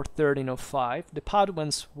 1304-1305. The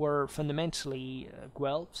Paduans were fundamentally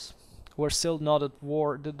Guelphs, were still not at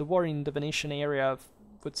war. The war in the Venetian area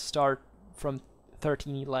would start from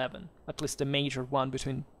 1311, at least the major one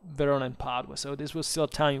between Verona and Padua. So this was still a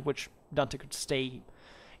time in which Dante could stay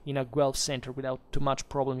in a Guelph center without too much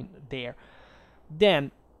problem there.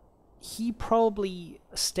 Then he probably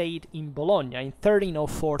stayed in Bologna in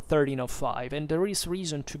 1304-1305, and there is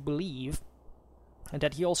reason to believe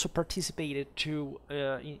that he also participated in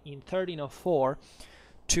 1304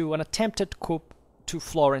 to an attempted coup to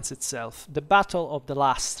Florence itself, the Battle of the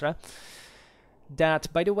Lastra,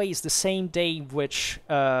 that, by the way, is the same day in which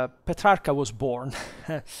Petrarca was born.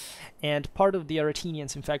 And part of the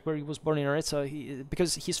Aretinians, in fact, where he was born in Arezzo,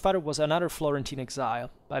 because his father was another Florentine exile,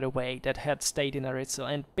 by the way, that had stayed in Arezzo.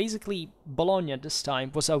 And basically, Bologna at this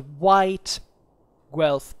time was a white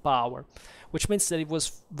Guelph power, which means that it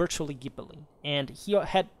was virtually Ghibelline. And he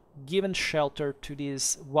had given shelter to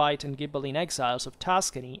these white and Ghibelline exiles of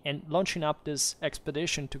Tuscany, and launching up this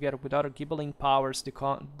expedition together with other Ghibelline powers, the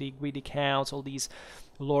Guidi counts, all these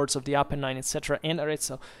lords of the Apennine, etc., and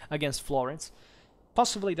Arezzo against Florence.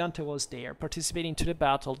 Possibly Dante was there, participating to the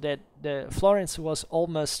battle. That the Florence was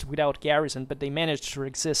almost without garrison, but they managed to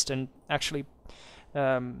resist and actually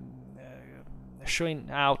pushing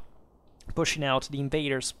out the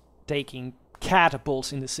invaders, taking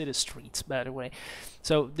catapults in the city streets, by the way.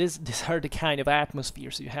 So these are the kind of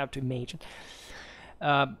atmospheres you have to imagine.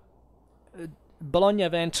 Bologna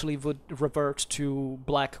eventually would revert to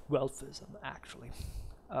Black Guelphism, actually,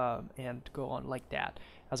 and go on like that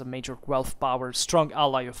as a major Guelph power, strong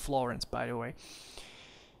ally of Florence, by the way.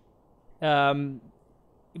 In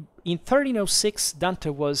 1306,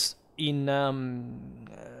 Dante was in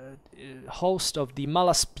host of the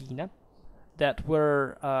Malaspina, that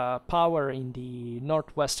were power in the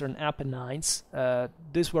northwestern Apennines.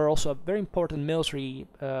 These were also a very important military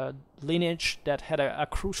lineage that had a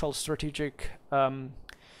crucial strategic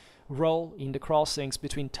role in the crossings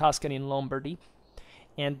between Tuscany and Lombardy.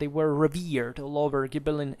 And they were revered all over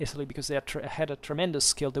Ghibelline Italy because they had a tremendous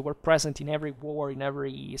skill. They were present in every war, in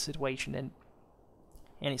every situation, and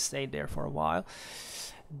he stayed there for a while.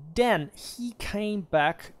 Then he came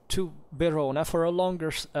back to Verona for a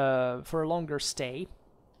longer stay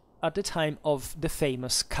at the time of the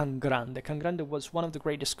famous Can Grande. Can Grande was one of the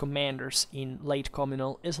greatest commanders in late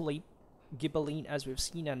communal Italy, Ghibelline, as we've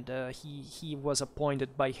seen, and he was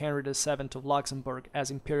appointed by Henry VII of Luxembourg as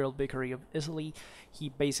imperial vicar of Italy. He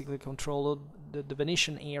basically controlled the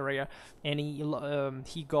Venetian area, and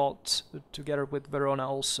he got, together with Verona,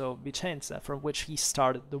 also Vicenza, from which he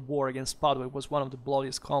started the war against Padua. It was one of the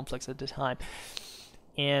bloodiest conflicts at the time.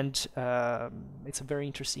 And it's a very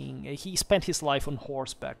interesting. He spent his life on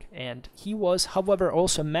horseback, and he was, however,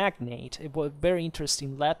 also a magnate. It was very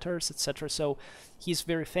interesting letters, etc. So he's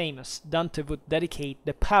very famous. Dante would dedicate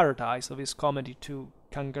the paradise of his comedy to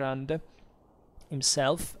Can Grande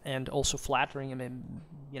himself, and also flattering him, and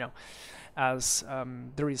as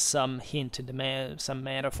there is some hint in some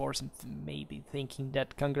metaphors, and maybe thinking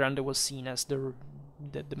that Can Grande was seen as the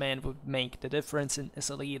man would make the difference in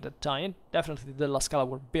Italy at that time. And definitely the La Scala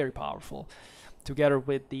were very powerful. Together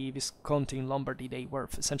with the Visconti in Lombardy, they were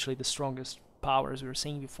essentially the strongest powers we were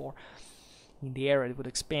seeing before in the area. It would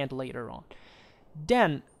expand later on.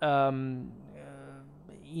 Then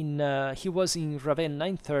he was in Ravenna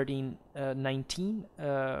in 1319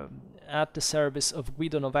 at the service of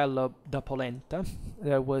Guido Novello da Polenta,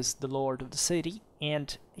 that was the lord of the city,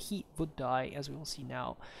 and he would die, as we will see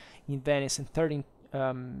now, in Venice in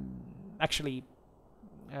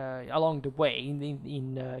along the way in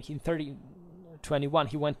 1321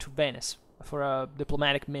 he went to Venice for a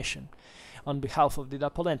diplomatic mission on behalf of the Da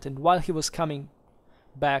Polenta, and while he was coming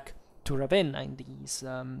back to Ravenna in these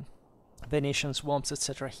Venetian swamps,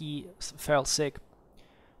 etc., he fell sick,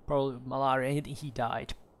 probably malaria, and he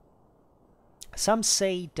died. Some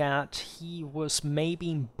say that he was maybe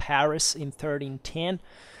in Paris in 1310.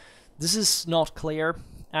 This is not clear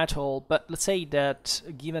at all, but let's say that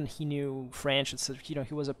given he knew French, etc.,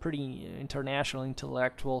 he was a pretty international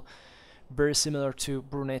intellectual, very similar to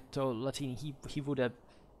Brunetto Latini. He would have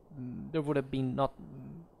there would have been not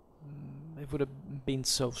it would have been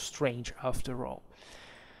so strange after all.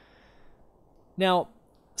 Now,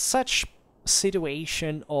 such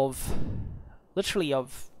situation of literally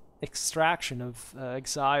of extraction, of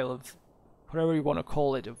exile, of whatever you want to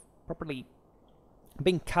call it, of properly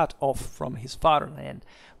being cut off from his fatherland,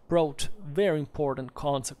 brought very important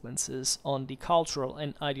consequences on the cultural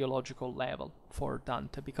and ideological level for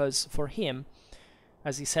Dante, because for him,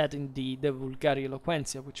 as he said in the De Vulgari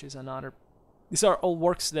Eloquentia, which is another, these are all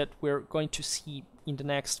works that we're going to see in the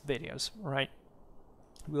next videos, right?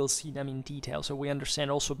 We'll see them in detail, so we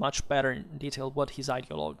understand also much better in detail what his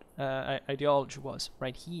ideology was,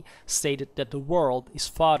 right? He stated that the world is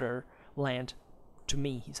fatherland to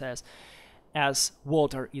me, he says, as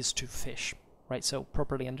water is to fish, right? So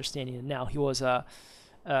properly understanding it now, he was a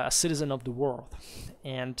citizen of the world,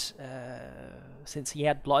 and since he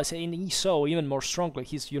had blood, and he saw even more strongly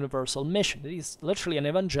his universal mission. It is literally an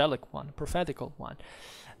evangelic one, a prophetical one.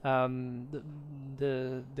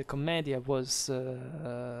 The commedia was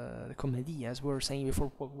the commedia, as we were saying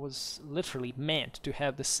before, was literally meant to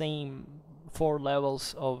have the same 4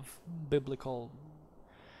 levels of biblical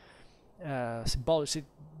symbology.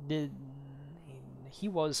 He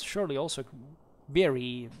was surely also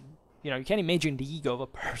very, you can imagine the ego of a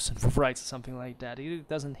person who writes something like that. It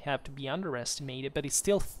doesn't have to be underestimated, but it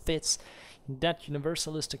still fits in that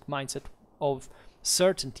universalistic mindset of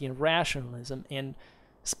certainty and rationalism and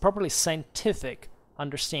properly scientific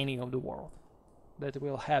understanding of the world that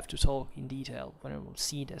we'll have to talk in detail when we will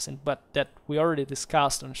see this, but that we already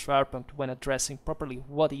discussed on Schwerpunkt when addressing properly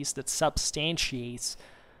what is that substantiates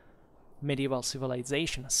medieval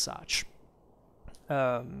civilization as such.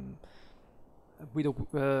 With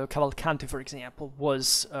Cavalcanti, for example,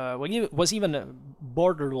 was even a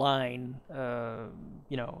borderline,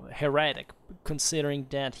 heretic, considering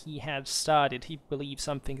that he had studied, he believed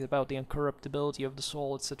something about the incorruptibility of the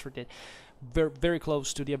soul, etc., that very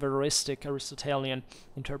close to the Averroistic Aristotelian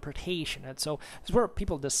interpretation. And so these were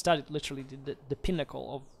people that studied literally the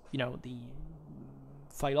pinnacle of, the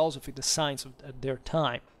philosophy, the science of their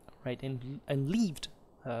time, right, and lived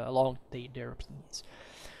along their opinions.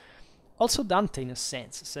 Also, Dante, in a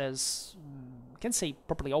sense, says, can say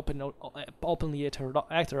properly openly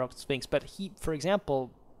heterodox things, but he, for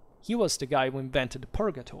example, he was the guy who invented the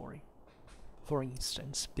purgatory, for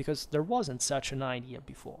instance, because there wasn't such an idea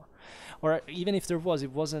before. Or even if there was,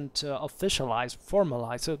 it wasn't officialized,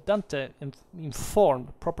 formalized. So Dante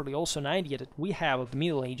informed properly also an idea that we have of the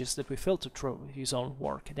Middle Ages that we filter through his own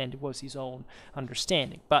work, and then it was his own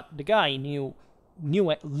understanding. But the guy knew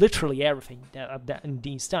literally everything in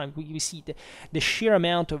these times. We see the sheer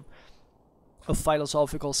amount of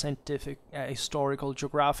philosophical, scientific, historical,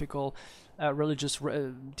 geographical, religious,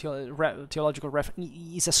 theological reference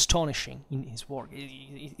is astonishing in his work.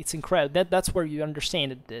 It's incredible. That's where you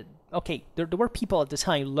understand that okay, there were people at the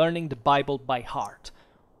time learning the Bible by heart,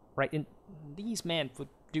 right? And these men would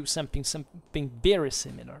do something very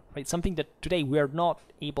similar, right? Something that today we are not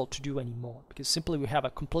able to do anymore, because simply we have a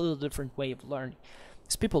completely different way of learning.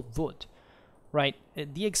 These people would, right?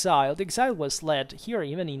 The exile was led here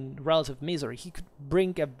even in relative misery. He could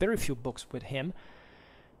bring a very few books with him,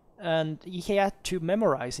 and he had to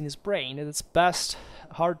memorize in his brain at its best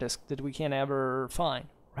hard disk that we can ever find,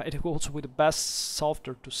 right? Also with the best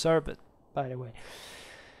software to serve it, by the way.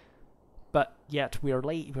 But yet we're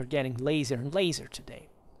getting lazier and lazier today.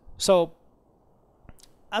 So,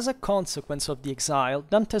 as a consequence of the exile,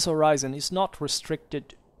 Dante's horizon is not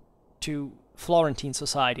restricted to Florentine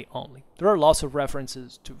society only. There are lots of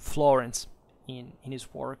references to Florence in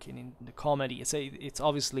his work and in the comedy. It's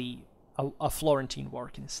obviously a Florentine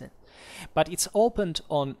work in a sense. But it's opened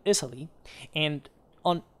on Italy and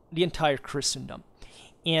on the entire Christendom.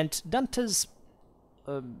 And Dante's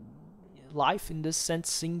life in this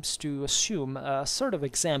sense seems to assume a sort of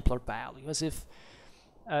exemplar value, as if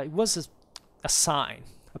it was a sign,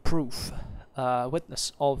 a proof, a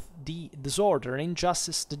witness of the disorder and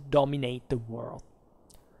injustice that dominate the world.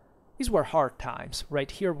 These were hard times, right?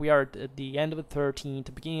 Here we are at the end of the 13th,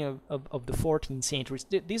 the beginning of the 14th centuries.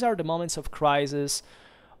 These are the moments of crisis,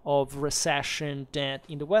 of recession that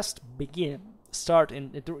in the West start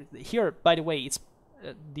here, by the way, it's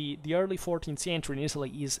the early 14th century in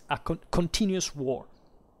Italy is a continuous war.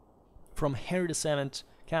 From Henry VII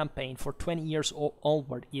campaign for 20 years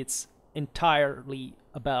onward, it's entirely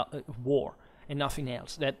about war and nothing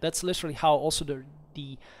else. That's literally how also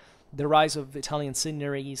the rise of Italian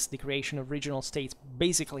signories, the creation of regional states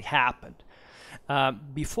basically happened.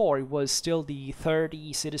 Before, it was still the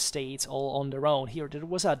 30 city-states all on their own. Here, there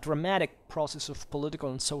was a dramatic process of political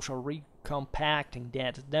and social recompacting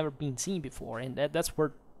that had never been seen before, and that's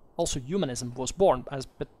where also humanism was born, as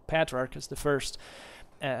Petrarch is the first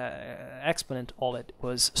exponent of it,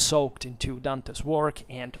 was soaked into Dante's work,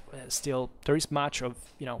 and still there is much of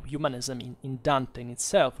humanism in Dante in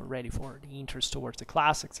itself already, for the interest towards the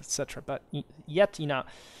classics, etc. But yet in a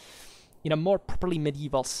more properly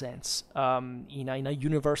medieval sense, in a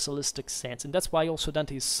universalistic sense, and that's why also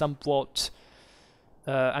Dante is somewhat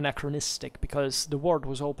anachronistic, because the world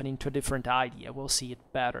was opening to a different idea. We'll see it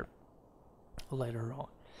better later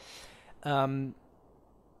on.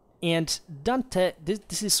 And Dante,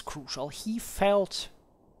 this is crucial, he felt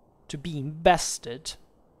to be invested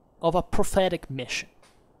of a prophetic mission,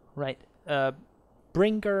 right?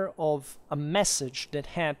 Bringer of a message that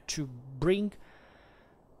had to bring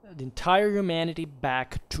the entire humanity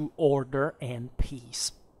back to order and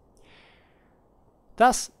peace.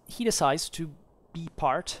 Thus, he decides to be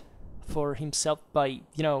part for himself by,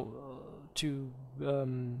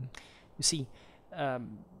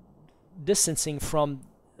 distancing from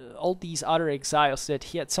all these other exiles that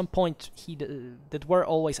he at some point that were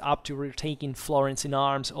always up to retaking Florence in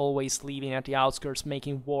arms, always leaving at the outskirts,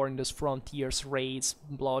 making war in those frontiers, raids,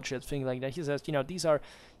 bloodshed, things like that. He says,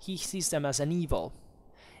 he sees them as an evil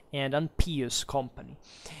and impious company,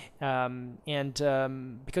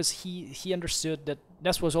 because he understood that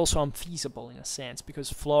this was also unfeasible in a sense, because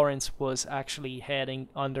Florence was actually heading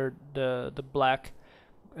under the black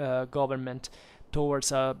government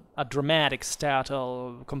towards a dramatic state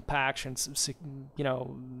of compaction,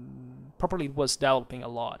 properly was developing a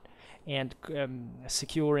lot, and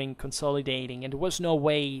securing, consolidating, and there was no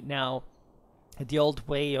way now, the old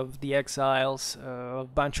way of the exiles, a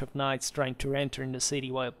bunch of knights trying to enter in the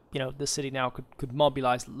city, while the city now could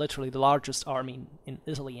mobilize literally the largest army in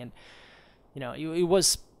Italy, and it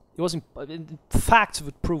wasn't. Facts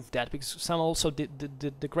would prove that, because some also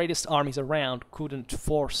the greatest armies around couldn't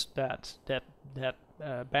force that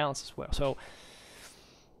balance as well.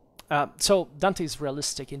 So Dante is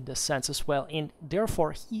realistic in this sense as well, and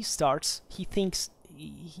therefore he thinks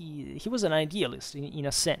he was an idealist in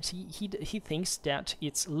a sense. He thinks that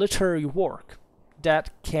it's literary work that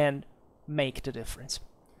can make the difference.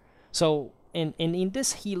 So in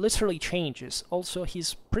this, he literally changes also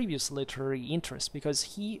his previous literary interest,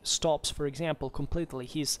 because he stops, for example, completely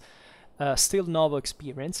his still novel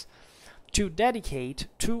experience to dedicate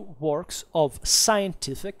to works of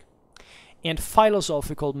scientific and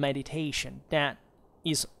philosophical meditation that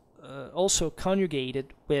is also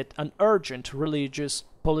conjugated with an urgent religious,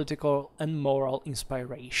 political, and moral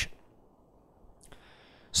inspiration.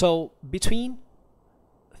 So between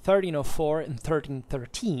 1304 and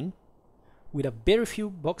 1313, with a very few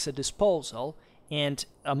books at disposal, and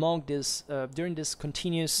among this, during this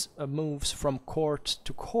continuous moves from court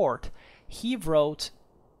to court, he wrote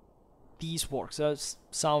these works.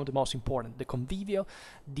 Some of the most important: the Convivio,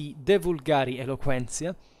 the De Vulgari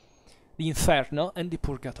Eloquentia, the Inferno, and the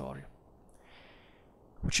Purgatorio,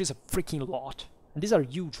 which is a freaking lot. And these are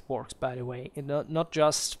huge works, by the way, and not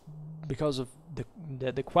just because of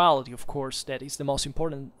the quality, of course, that is the most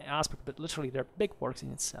important aspect, but literally they're big works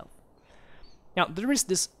in itself. Now, there is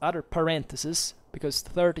this other parenthesis, because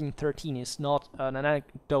 1313 is not an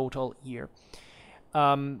anecdotal year.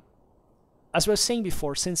 As I was saying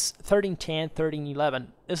before, since 1310,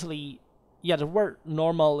 1311, Italy, there were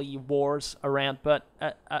normally wars around, but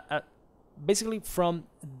basically from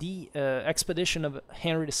the expedition of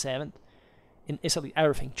Henry VII in Italy,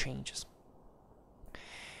 everything changes.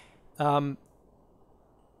 Dante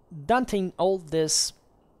in all this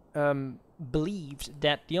believed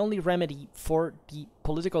that the only remedy for the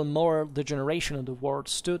political and moral degeneration of the world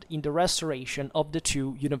stood in the restoration of the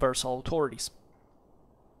two universal authorities: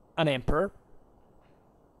 an emperor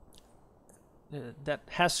that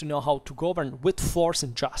has to know how to govern with force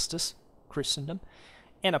and justice, Christendom,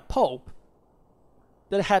 and a pope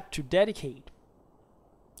that had to dedicate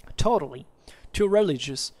totally to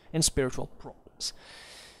religious and spiritual problems.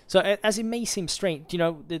 So as it may seem strange,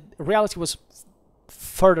 the reality was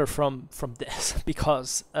further from this,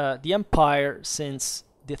 because the empire since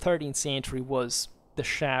the 13th century was the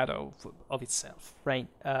shadow of itself, right?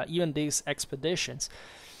 Even these expeditions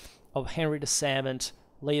of Henry VII,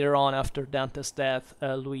 later on after Dante's death,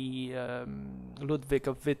 Ludwig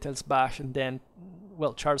of Wittelsbach, and then,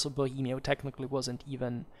 Charles of Bohemia, who technically wasn't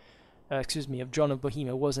even, of John of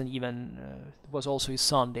Bohemia wasn't even, was also his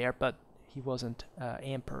son there, but he wasn't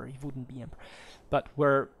emperor, he wouldn't be emperor, but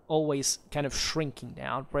were always kind of shrinking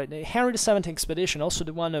down, right? The Henry VII expedition, also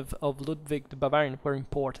the one of Ludwig the Bavarian, were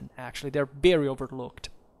important, actually. They're very overlooked.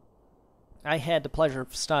 I had the pleasure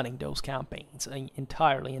of studying those campaigns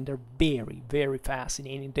entirely, and they're very, very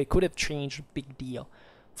fascinating. They could have changed a big deal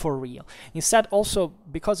for real. Instead, also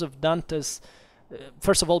because of Dante's,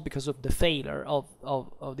 first of all, because of the failure of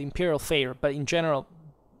the imperial failure, but in general,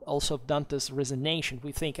 also of Dante's resignation,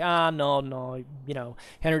 we think, no, you know,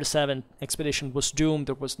 Henry VII expedition was doomed.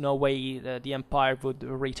 There was no way the empire would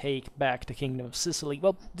retake back the kingdom of Sicily.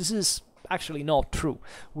 Well, this is actually not true.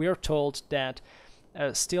 We are told that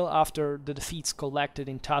still after the defeats collected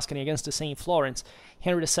in Tuscany against the St. Florence,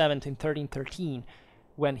 Henry VII in 1313,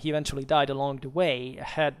 when he eventually died along the way,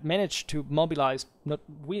 had managed to mobilize,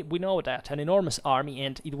 we know that, an enormous army,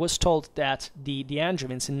 and it was told that the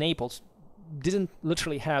Angevins in Naples didn't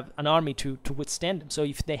literally have an army to withstand them. So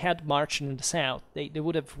if they had marched in the south, they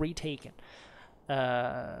would have retaken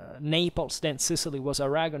Naples. Then Sicily was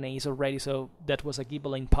Aragonese already, so that was a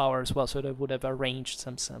Ghibelline power as well, so they would have arranged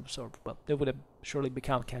some sort of, well, they would have surely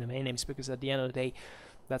become kind of enemies, because at the end of the day,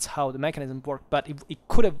 that's how the mechanism worked, but it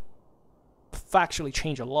could have factually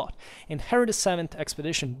changed a lot. And Henry VII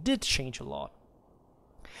expedition did change a lot,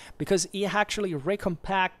 because he actually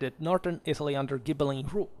recompacted northern Italy under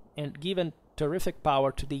Ghibelline rule, and given terrific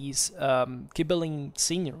power to these Ghibelline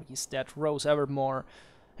signories that rose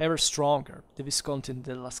ever stronger, the Visconti and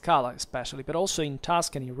della Scala especially, but also in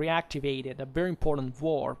Tuscany reactivated a very important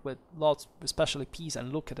war with lots, especially Pisa,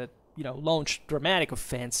 and look at it, you know, launched dramatic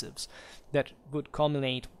offensives that would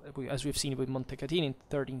culminate, as we've seen with Montecatini in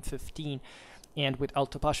 1315 and with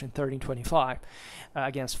Altopascio in 1325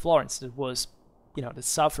 against Florence. That was, you know, that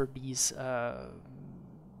suffered these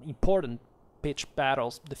important pitched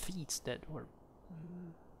battles, defeats that were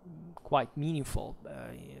quite meaningful,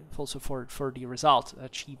 also for the result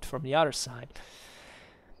achieved from the other side.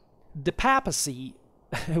 The papacy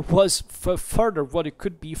was further what it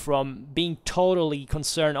could be from being totally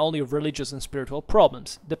concerned only with religious and spiritual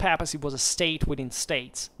problems. The papacy was a state within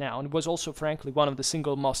states now, and it was also, frankly, one of the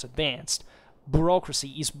single most advanced. Bureaucracy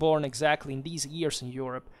is born exactly in these years in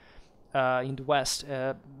Europe, in the West,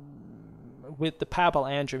 with the papal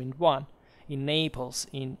angel in one, in Naples,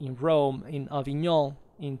 in Rome, in Avignon,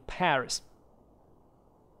 in Paris.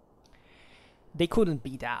 They couldn't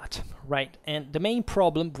be that, right? And the main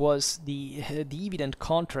problem was the evident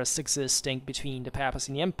contrast existing between the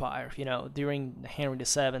papacy and the empire. You know, during the Henry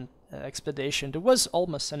VII expedition, there was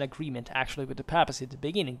almost an agreement actually with the papacy at the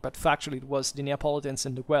beginning, but factually it was the Neapolitans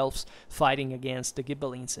and the Guelphs fighting against the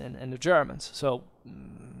Ghibellines and the Germans. So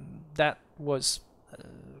that was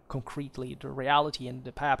concretely the reality, and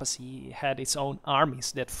the papacy had its own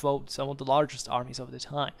armies that fought, some of the largest armies of the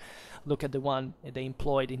time. Look at the one they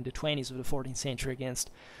employed in the 20s of the 14th century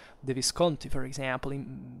against the Visconti, for example.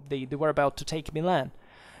 They were about to take Milan,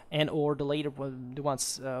 and or the later the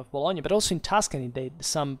ones of Bologna, but also in Tuscany,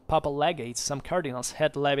 some papal legates, some cardinals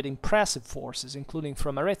had levied impressive forces, including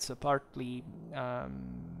from Arezzo, partly,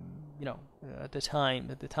 you know, at the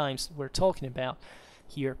times we're talking about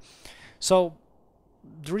here. So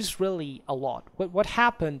there is really a lot. What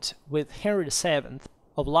happened with Henry VII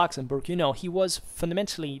of Luxembourg, you know, he was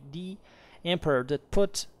fundamentally the emperor that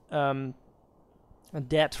put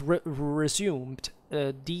resumed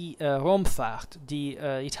the Romfahrt, the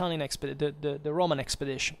Italian the Roman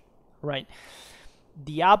expedition, right?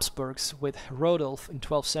 The Habsburgs with Rodolph in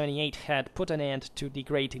 1278 had put an end to the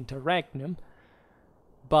Great Interregnum,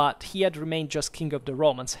 but he had remained just king of the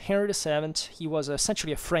Romans. Henry VII, he was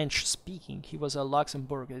essentially a French-speaking. He was a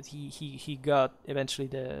Luxembourger. He got eventually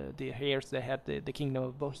the heirs that had the kingdom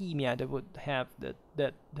of Bohemia. That would have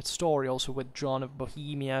that story also with John of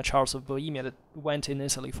Bohemia, Charles of Bohemia, that went in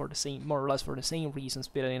Italy for the same, more or less for the same reasons,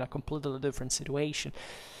 but in a completely different situation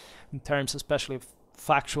in terms, especially of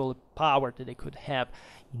factual power that they could have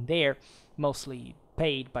in there, mostly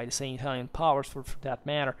paid by the same Italian powers for that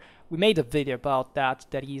matter. We made a video about that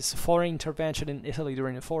is foreign intervention in Italy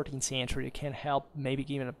during the 14th century. You can help maybe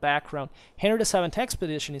give it a background. Henry VII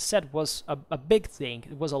expedition, is said, was a big thing.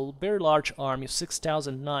 It was a very large army of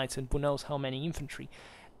 6,000 knights and who knows how many infantry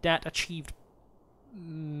that achieved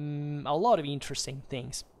a lot of interesting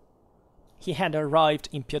things. He had arrived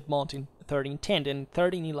in Piedmont in 1310, and in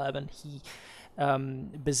 1311 he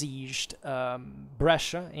besieged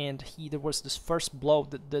Brescia, and there was this first blow.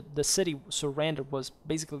 The city surrender was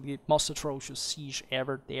basically the most atrocious siege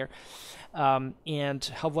ever there, and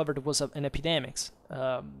however there was an epidemic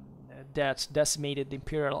that decimated the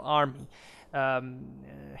imperial army.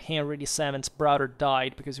 Henry VII's brother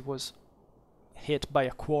died because he was hit by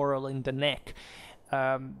a quarrel in the neck.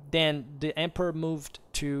 Then the emperor moved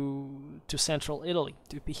to central Italy.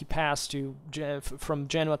 He passed from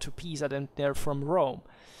Genoa to Pisa, then there from Rome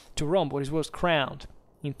to Rome, where he was crowned.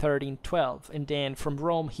 in 1312, and then from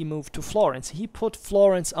Rome he moved to Florence. He put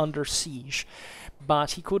Florence under siege,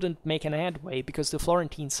 but he couldn't make an headway because the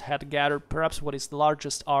Florentines had gathered perhaps what is the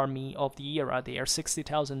largest army of the era there,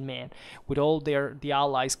 60,000 men, with all the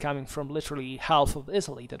allies coming from literally half of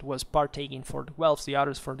Italy that was partaking for the Guelphs, the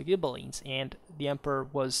others for the Ghibellines, and the emperor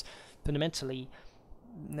was fundamentally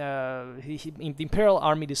the imperial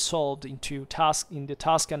army dissolved in the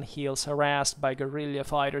Tuscan hills, harassed by guerrilla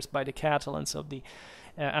fighters, by the Catalans of the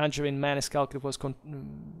Angevin Maniscalco that was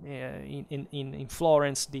in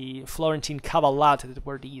Florence, the Florentine Cavallate, that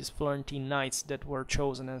were these Florentine knights that were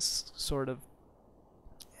chosen as sort of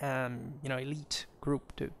elite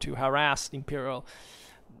group to harass the imperial.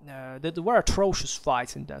 There were atrocious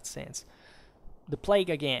fights in that sense. The plague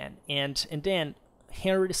again, and then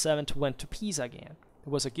Henry VII went to Pisa again. It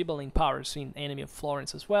was a Ghibelline power, so an enemy of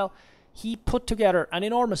Florence as well. He put together an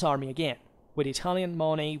enormous army again, with Italian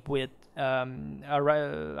money, with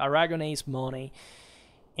Aragonese money,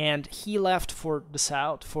 and he left for the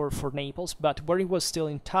south, for Naples, but where he was still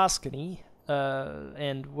in Tuscany,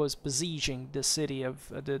 and was besieging the city of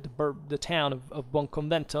the town of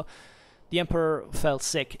Buonconvento, the emperor fell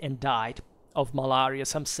sick and died of malaria.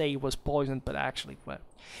 Some say he was poisoned, but actually, well,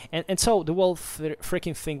 and so the whole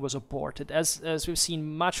freaking thing was aborted. As we've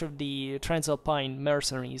seen, much of the Transalpine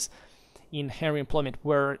mercenaries in Henry employment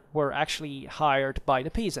were actually hired by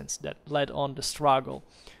the peasants that led on the struggle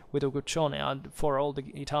with Uguccione and for all the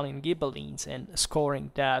Italian Ghibellines and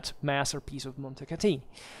scoring that masterpiece of Montecatini.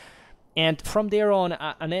 And from there on,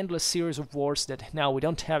 an endless series of wars that now we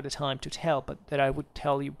don't have the time to tell, but that I would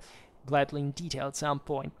tell you gladly in detail at some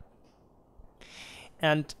point.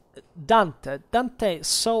 And Dante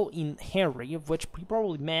saw in Henry, of which he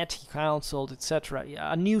probably met, he counseled, etc.,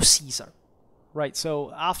 a new Caesar, right?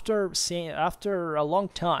 So after a long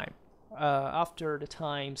time, after the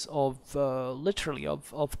times of literally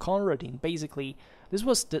of Conradin, basically, this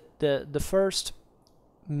was the first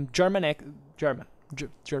Germanic,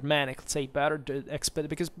 let's say better,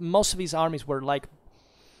 because most of his armies were like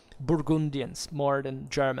Burgundians more than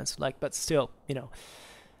Germans, but still, in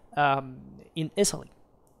Italy.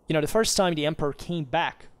 The first time the emperor came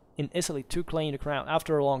back in Italy to claim the crown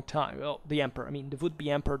after a long time. Well, the emperor, the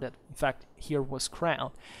would-be emperor that, in fact, here was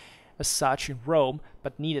crowned as such in Rome,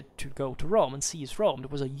 but needed to go to Rome and seize Rome. There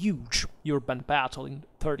was a huge urban battle in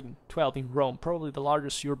 1312 in Rome, probably the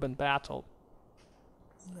largest urban battle,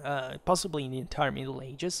 possibly in the entire Middle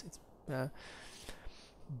Ages.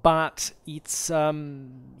 But it's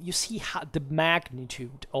you see the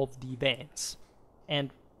magnitude of the events,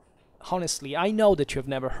 and honestly, I know that you have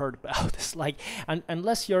never heard about this.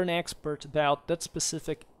 Unless you're an expert about that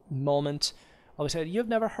specific moment, obviously you've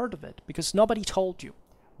never heard of it because nobody told you.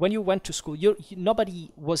 When you went to school, nobody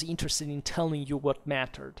was interested in telling you what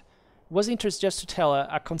mattered. It was interested just to tell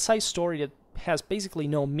a concise story that has basically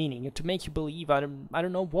no meaning and to make you believe I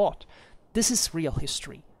don't know what. This is real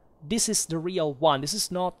history. This is the real one. This is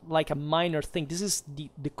not like a minor thing. This is the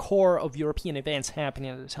core of European events happening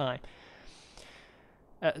at the time.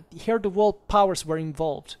 Here the world powers were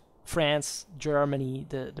involved. France, Germany,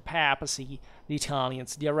 the papacy, the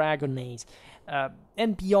Italians, the Aragonese,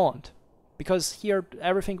 and beyond. Because here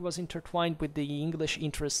everything was intertwined with the English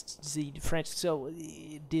interests, the French, so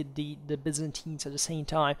did the Byzantines at the same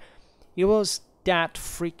time. It was that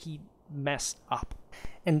freaky messed up.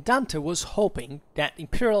 And Dante was hoping that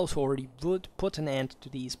imperial authority would put an end to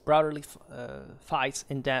these brotherly fights,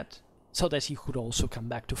 and so that he could also come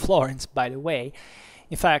back to Florence, by the way.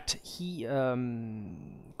 In fact, he,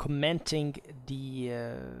 commenting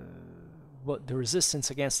the resistance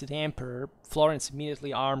against the emperor, Florence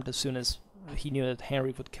immediately armed as soon as he knew that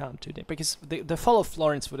Henry would come to them. Because the fall of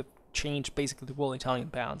Florence would have changed basically the whole Italian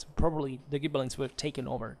balance. Probably the Ghibellines would have taken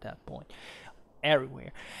over at that point,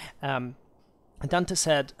 everywhere. Dante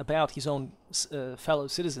said about his own fellow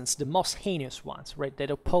citizens, the most heinous ones, right,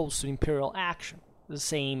 that opposed to imperial action. The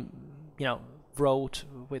same, wrote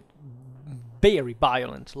with very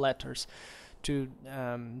violent letters to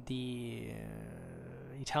the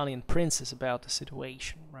Italian princes about the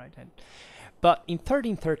situation, right? But in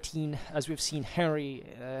 1313, as we've seen, Henry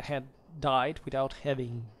had died without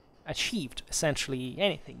having achieved essentially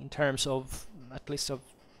anything in terms of, at least of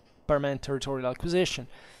permanent territorial acquisition.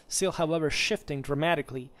 Still, however, shifting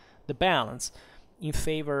dramatically the balance in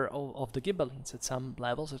favor of the Ghibellines at some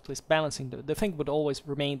levels, at least balancing. The thing would always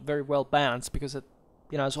remain very well balanced because,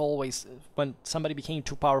 as always, when somebody became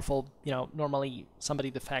too powerful, normally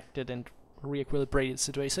somebody defected and re-equilibrated the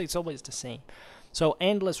situation. So it's always the same. So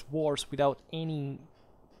endless wars without any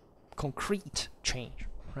concrete change,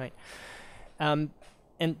 right? And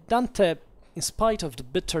Dante in spite of the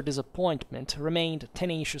bitter disappointment, remained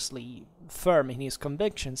tenaciously firm in his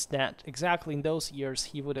convictions that exactly in those years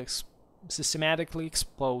he would systematically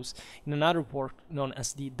expose in another work known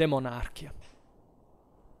as the De Monarchia.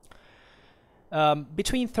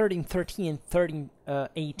 Between 1313 and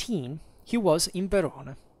 1318, he was in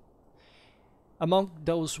Verona. Among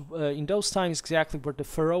those, in those times exactly where the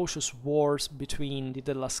ferocious wars between the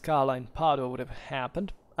Della Scala and Padua would have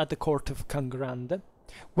happened at the court of Cangrande,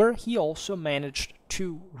 where he also managed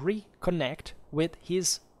to reconnect with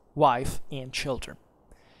his wife and children.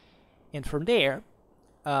 And from there,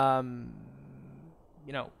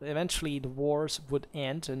 eventually the wars would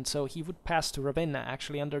end, and so he would pass to Ravenna,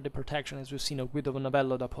 actually under the protection, as we've seen, of Guido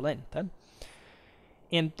Novello da Polenta.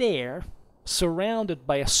 And there, surrounded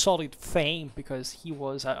by a solid fame, because he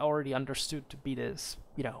was already understood to be this,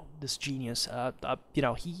 this genius.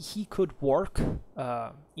 He could work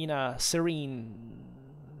in a serene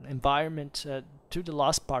environment to the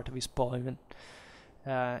last part of his poem.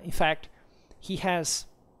 In fact, he has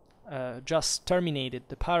just terminated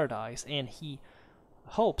the Paradise, and he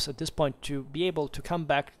hopes at this point to be able to come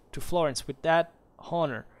back to Florence with that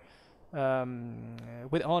honor,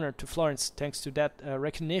 to Florence, thanks to that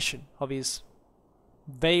recognition of his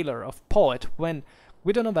valor of poet, when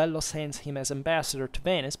Guido Novello sends him as ambassador to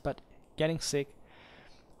Venice, but getting sick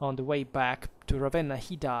on the way back to Ravenna,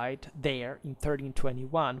 he died there in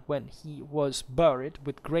 1321, when he was buried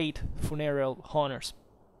with great funeral honors.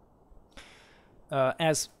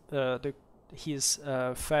 As his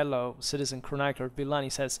fellow citizen chronicler Villani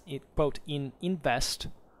says, it, quote, in invest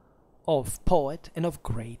of poet and of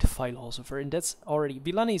great philosopher. And that's already,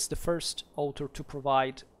 Villani is the first author to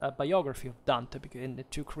provide a biography of Dante, and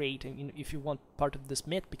to create, if you want, part of this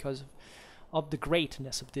myth, because of the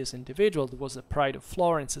greatness of this individual. There was the pride of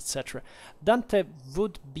Florence, etc. Dante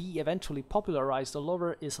would be eventually popularized all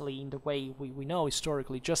over Italy in the way we know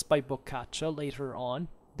historically, just by Boccaccio later on,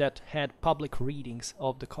 that had public readings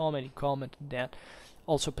of the comedy, commented that.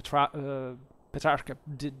 Also Petrarca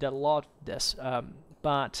did a lot of this,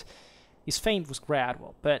 but his fame was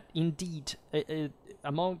gradual. But indeed,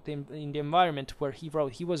 among them, in the environment where he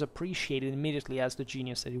wrote, he was appreciated immediately as the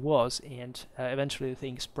genius that he was, and eventually the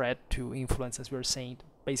thing spread to influence, as we were saying,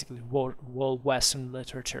 basically world Western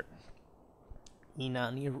literature in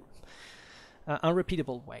an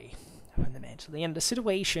unrepeatable way, fundamentally. And the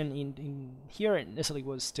situation in here in Italy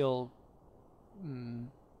was still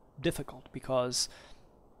difficult, because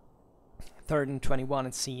 1321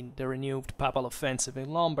 had seen the renewed papal offensive in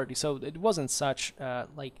Lombardy, so it wasn't such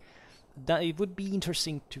it would be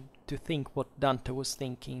interesting to think what Dante was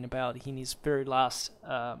thinking about in his very last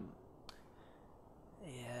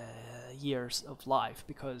years of life,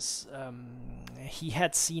 because he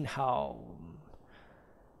had seen how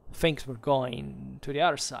things were going to the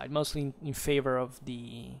other side, mostly in favor of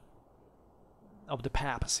the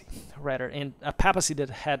papacy, rather, and a papacy that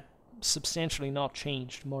had substantially not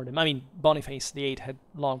changed more than, Boniface VIII had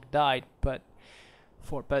long died, but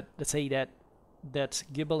let's say that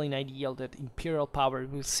Ghibelline ideal that imperial power,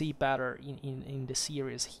 we'll see better in the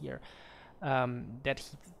series here, that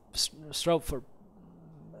he strove for,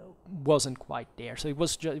 wasn't quite there. So it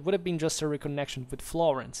would have been just a reconnection with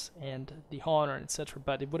Florence and the honor, etc.,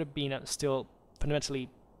 but it would have been still fundamentally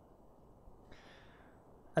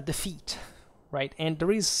a defeat, right? And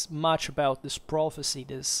there is much about this prophecy,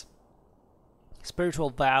 this spiritual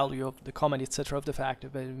value of the comedy, etc., of the fact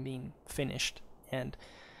of it being finished, and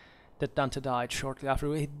that Dante died shortly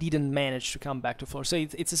after. He didn't manage to come back to Florence. So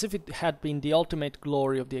it's as if it had been the ultimate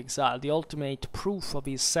glory of the exile, the ultimate proof of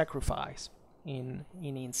his sacrifice in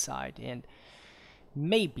inside, and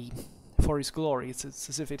maybe for his glory, it's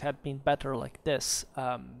as if it had been better like this.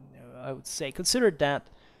 I would say, consider that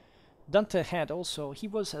Dante had also, he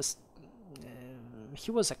was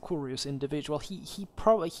a curious individual. He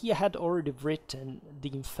had already written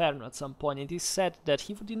the Inferno at some point, and he said that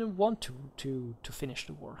he didn't want to finish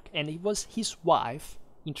the work, and it was his wife,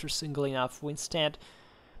 interestingly enough, who instead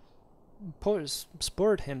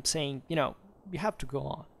spurred him, saying, you have to go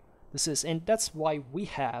on. And that's why we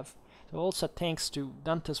have, so also thanks to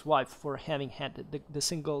Dante's wife for having had the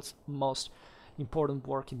single most important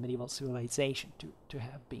work in medieval civilization to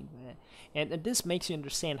have been, and this makes you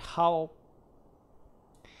understand how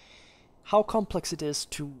complex it is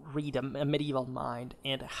to read a medieval mind,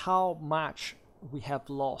 and how much we have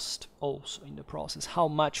lost also in the process, how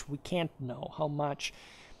much we can't know,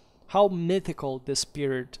 how mythical this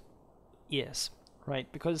period is, right?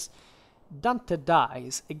 Because Dante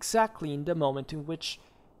dies exactly in the moment in which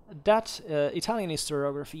that Italian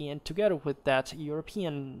historiography, and together with that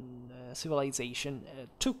European civilization,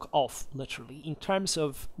 took off literally in terms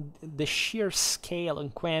of the sheer scale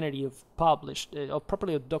and quantity of published, of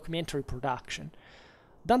properly of documentary production.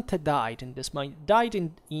 Dante died in this mind, died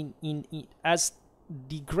in as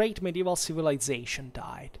the great medieval civilization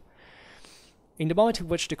died. In the moment in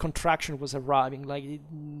which the contraction was arriving, like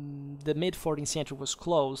the mid-14th century was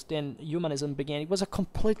closed, then humanism began. It was a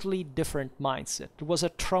completely different mindset. It was a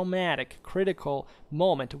traumatic, critical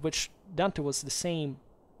moment in which Dante was the same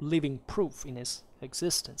living proof in his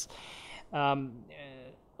existence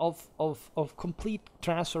of complete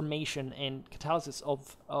transformation and catalysis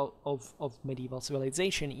of medieval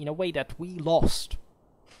civilization in a way that we lost.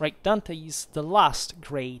 Right, Dante is the last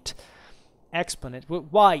great exponent.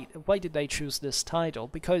 Why did I choose this title?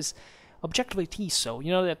 Because objectively it is so.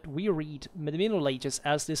 You know that we read the Middle Ages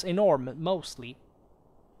as this enormous, mostly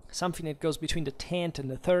something that goes between the 10th and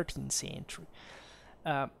the 13th century.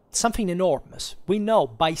 Something enormous. We know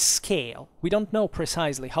by scale. We don't know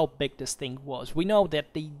precisely how big this thing was. We know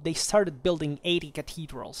that they started building 80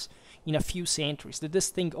 cathedrals in a few centuries. That this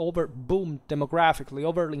thing boomed demographically,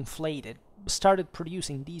 overly inflated, started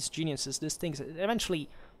producing these geniuses, these things. Eventually,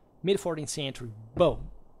 mid-14th century, boom,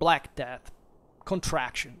 Black Death,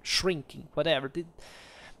 contraction, shrinking, whatever.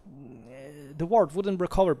 The world wouldn't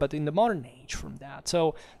recover, but in the modern age from that.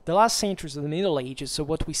 So the last centuries of the Middle Ages, so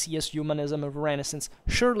what we see as humanism of Renaissance,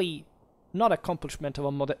 surely not accomplishment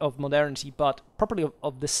of modernity, but properly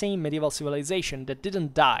of the same medieval civilization that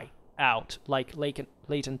didn't die out like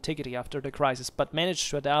late antiquity after the crisis, but managed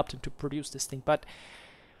to adapt and to produce this thing. But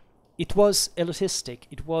it was elitistic.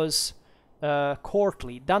 It was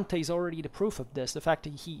courtly. Dante is already the proof of this. The fact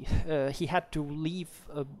that he had to leave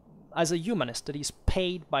as a humanist, that he's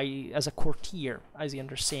paid as a courtier, as you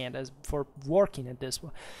understand, as for working at this,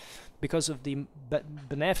 because of the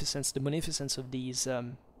beneficence, the munificence of these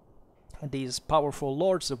powerful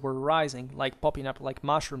lords that were rising, like popping up like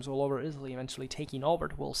mushrooms all over Italy, eventually taking over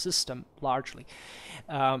the whole system largely,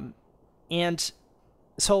 and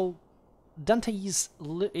so Dante is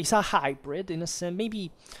a hybrid in a sense.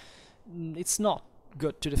 Maybe it's not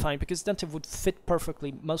good to define, because Dante would fit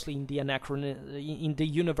perfectly, mostly in the in the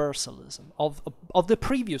universalism of the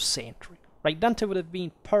previous century. Right, Dante would have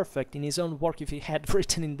been perfect in his own work if he had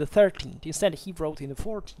written in the 13th. Instead, he wrote in the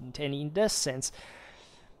 14th, and in this sense,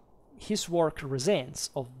 his work resents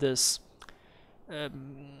of this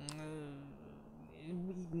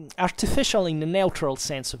artificial, in the neutral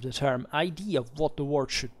sense of the term, idea of what the world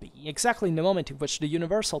should be. Exactly in the moment in which the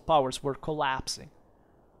universal powers were collapsing.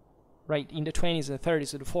 Right, in the 20s and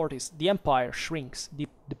 30s and the 40s, the empire shrinks, the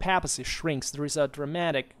papacy shrinks, there is a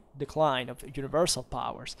dramatic decline of universal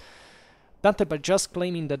powers. Dante, by just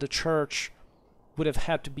claiming that the church would have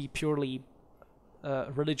had to be purely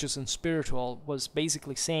religious and spiritual, was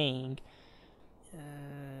basically saying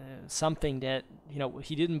something that,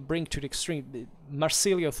 he didn't bring to the extreme.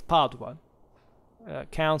 Marsilio of Padua,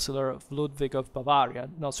 counselor of Ludwig of Bavaria,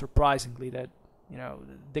 not surprisingly, that,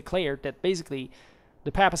 declared that basically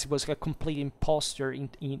the papacy was a complete impostor in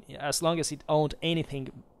as long as it owned anything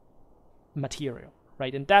material,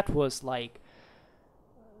 right? And that was like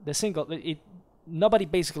nobody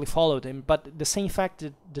basically followed him, but the same fact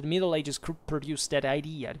that the Middle Ages produced that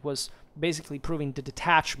idea, it was basically proving the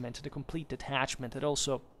complete detachment, and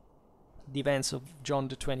also the events of John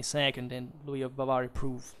the 22nd and Louis of Bavaria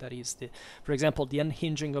prove that is, for example, the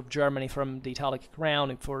unhinging of Germany from the Italic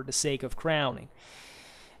crown for the sake of crowning.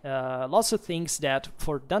 Lots of things that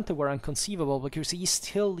for Dante were inconceivable, because he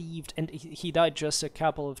still lived, and he died just a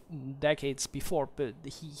couple of decades before, but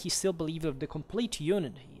he still believed of the complete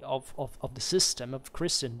unity of the system of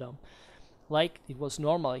Christendom, like it was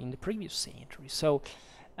normal in the previous century. So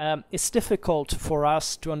it's difficult for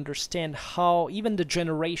us to understand how even the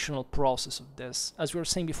generational process of this, as we were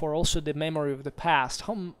saying before, also the memory of the past,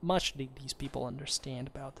 how much did these people understand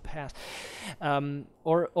about the past,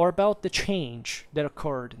 or about the change that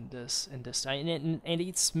occurred in this time. And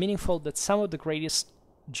it's meaningful that some of the greatest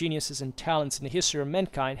geniuses and talents in the history of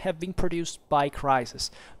mankind have been produced by crisis,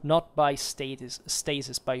 not by stasis,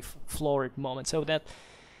 by florid moments. So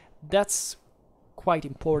that's quite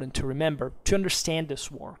important to remember, to understand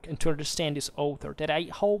this work and to understand this author, that I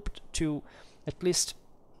hoped to at least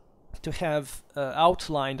to have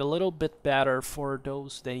outlined a little bit better for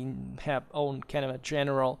those that have own kind of a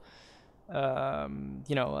general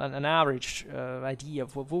an average idea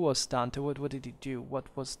of what was Dante, what did he do, what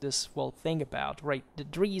was this whole thing about, right?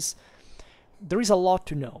 There is a lot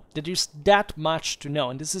to know, there is that much to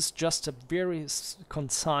know, and this is just a very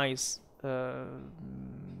concise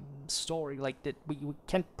story, like that we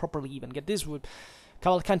can't properly even get. This would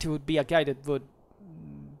Cavalcanti would be a guy that would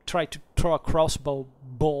try to throw a crossbow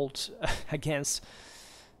bolt against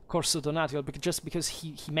Corso Donatico just because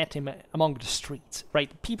he met him among the streets,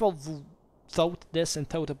 right? People who thought this and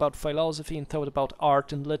thought about philosophy and thought about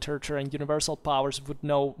art and literature and universal powers would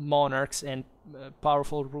know monarchs and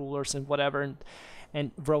powerful rulers and whatever,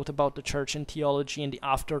 and wrote about the church and theology and the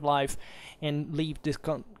afterlife and leave this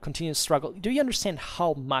continuous struggle. Do you understand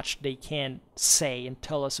how much they can say and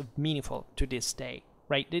tell us of meaningful to this day,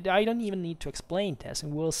 right? I don't even need to explain this,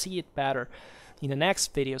 and we'll see it better in the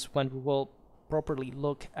next videos when we will properly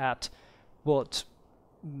look at what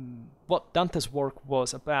Dante's work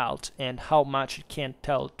was about and how much it can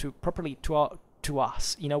tell properly to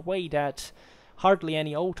us in a way that hardly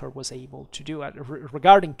any author was able to do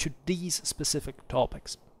regarding to these specific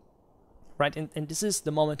topics, right? And this is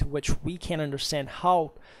the moment in which we can understand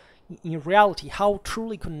how, in reality, how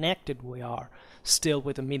truly connected we are still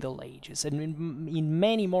with the Middle Ages, and in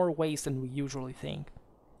many more ways than we usually think,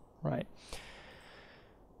 right?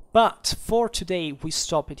 But for today, we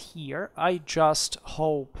stop it here. I just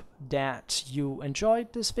hope that you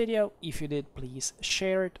enjoyed this video. If you did, please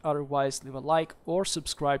share it. Otherwise, leave a like or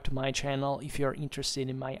subscribe to my channel if you're interested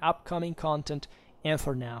in my upcoming content. And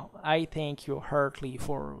for now, I thank you heartily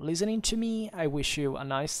for listening to me. I wish you a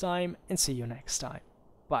nice time and see you next time.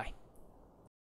 Bye.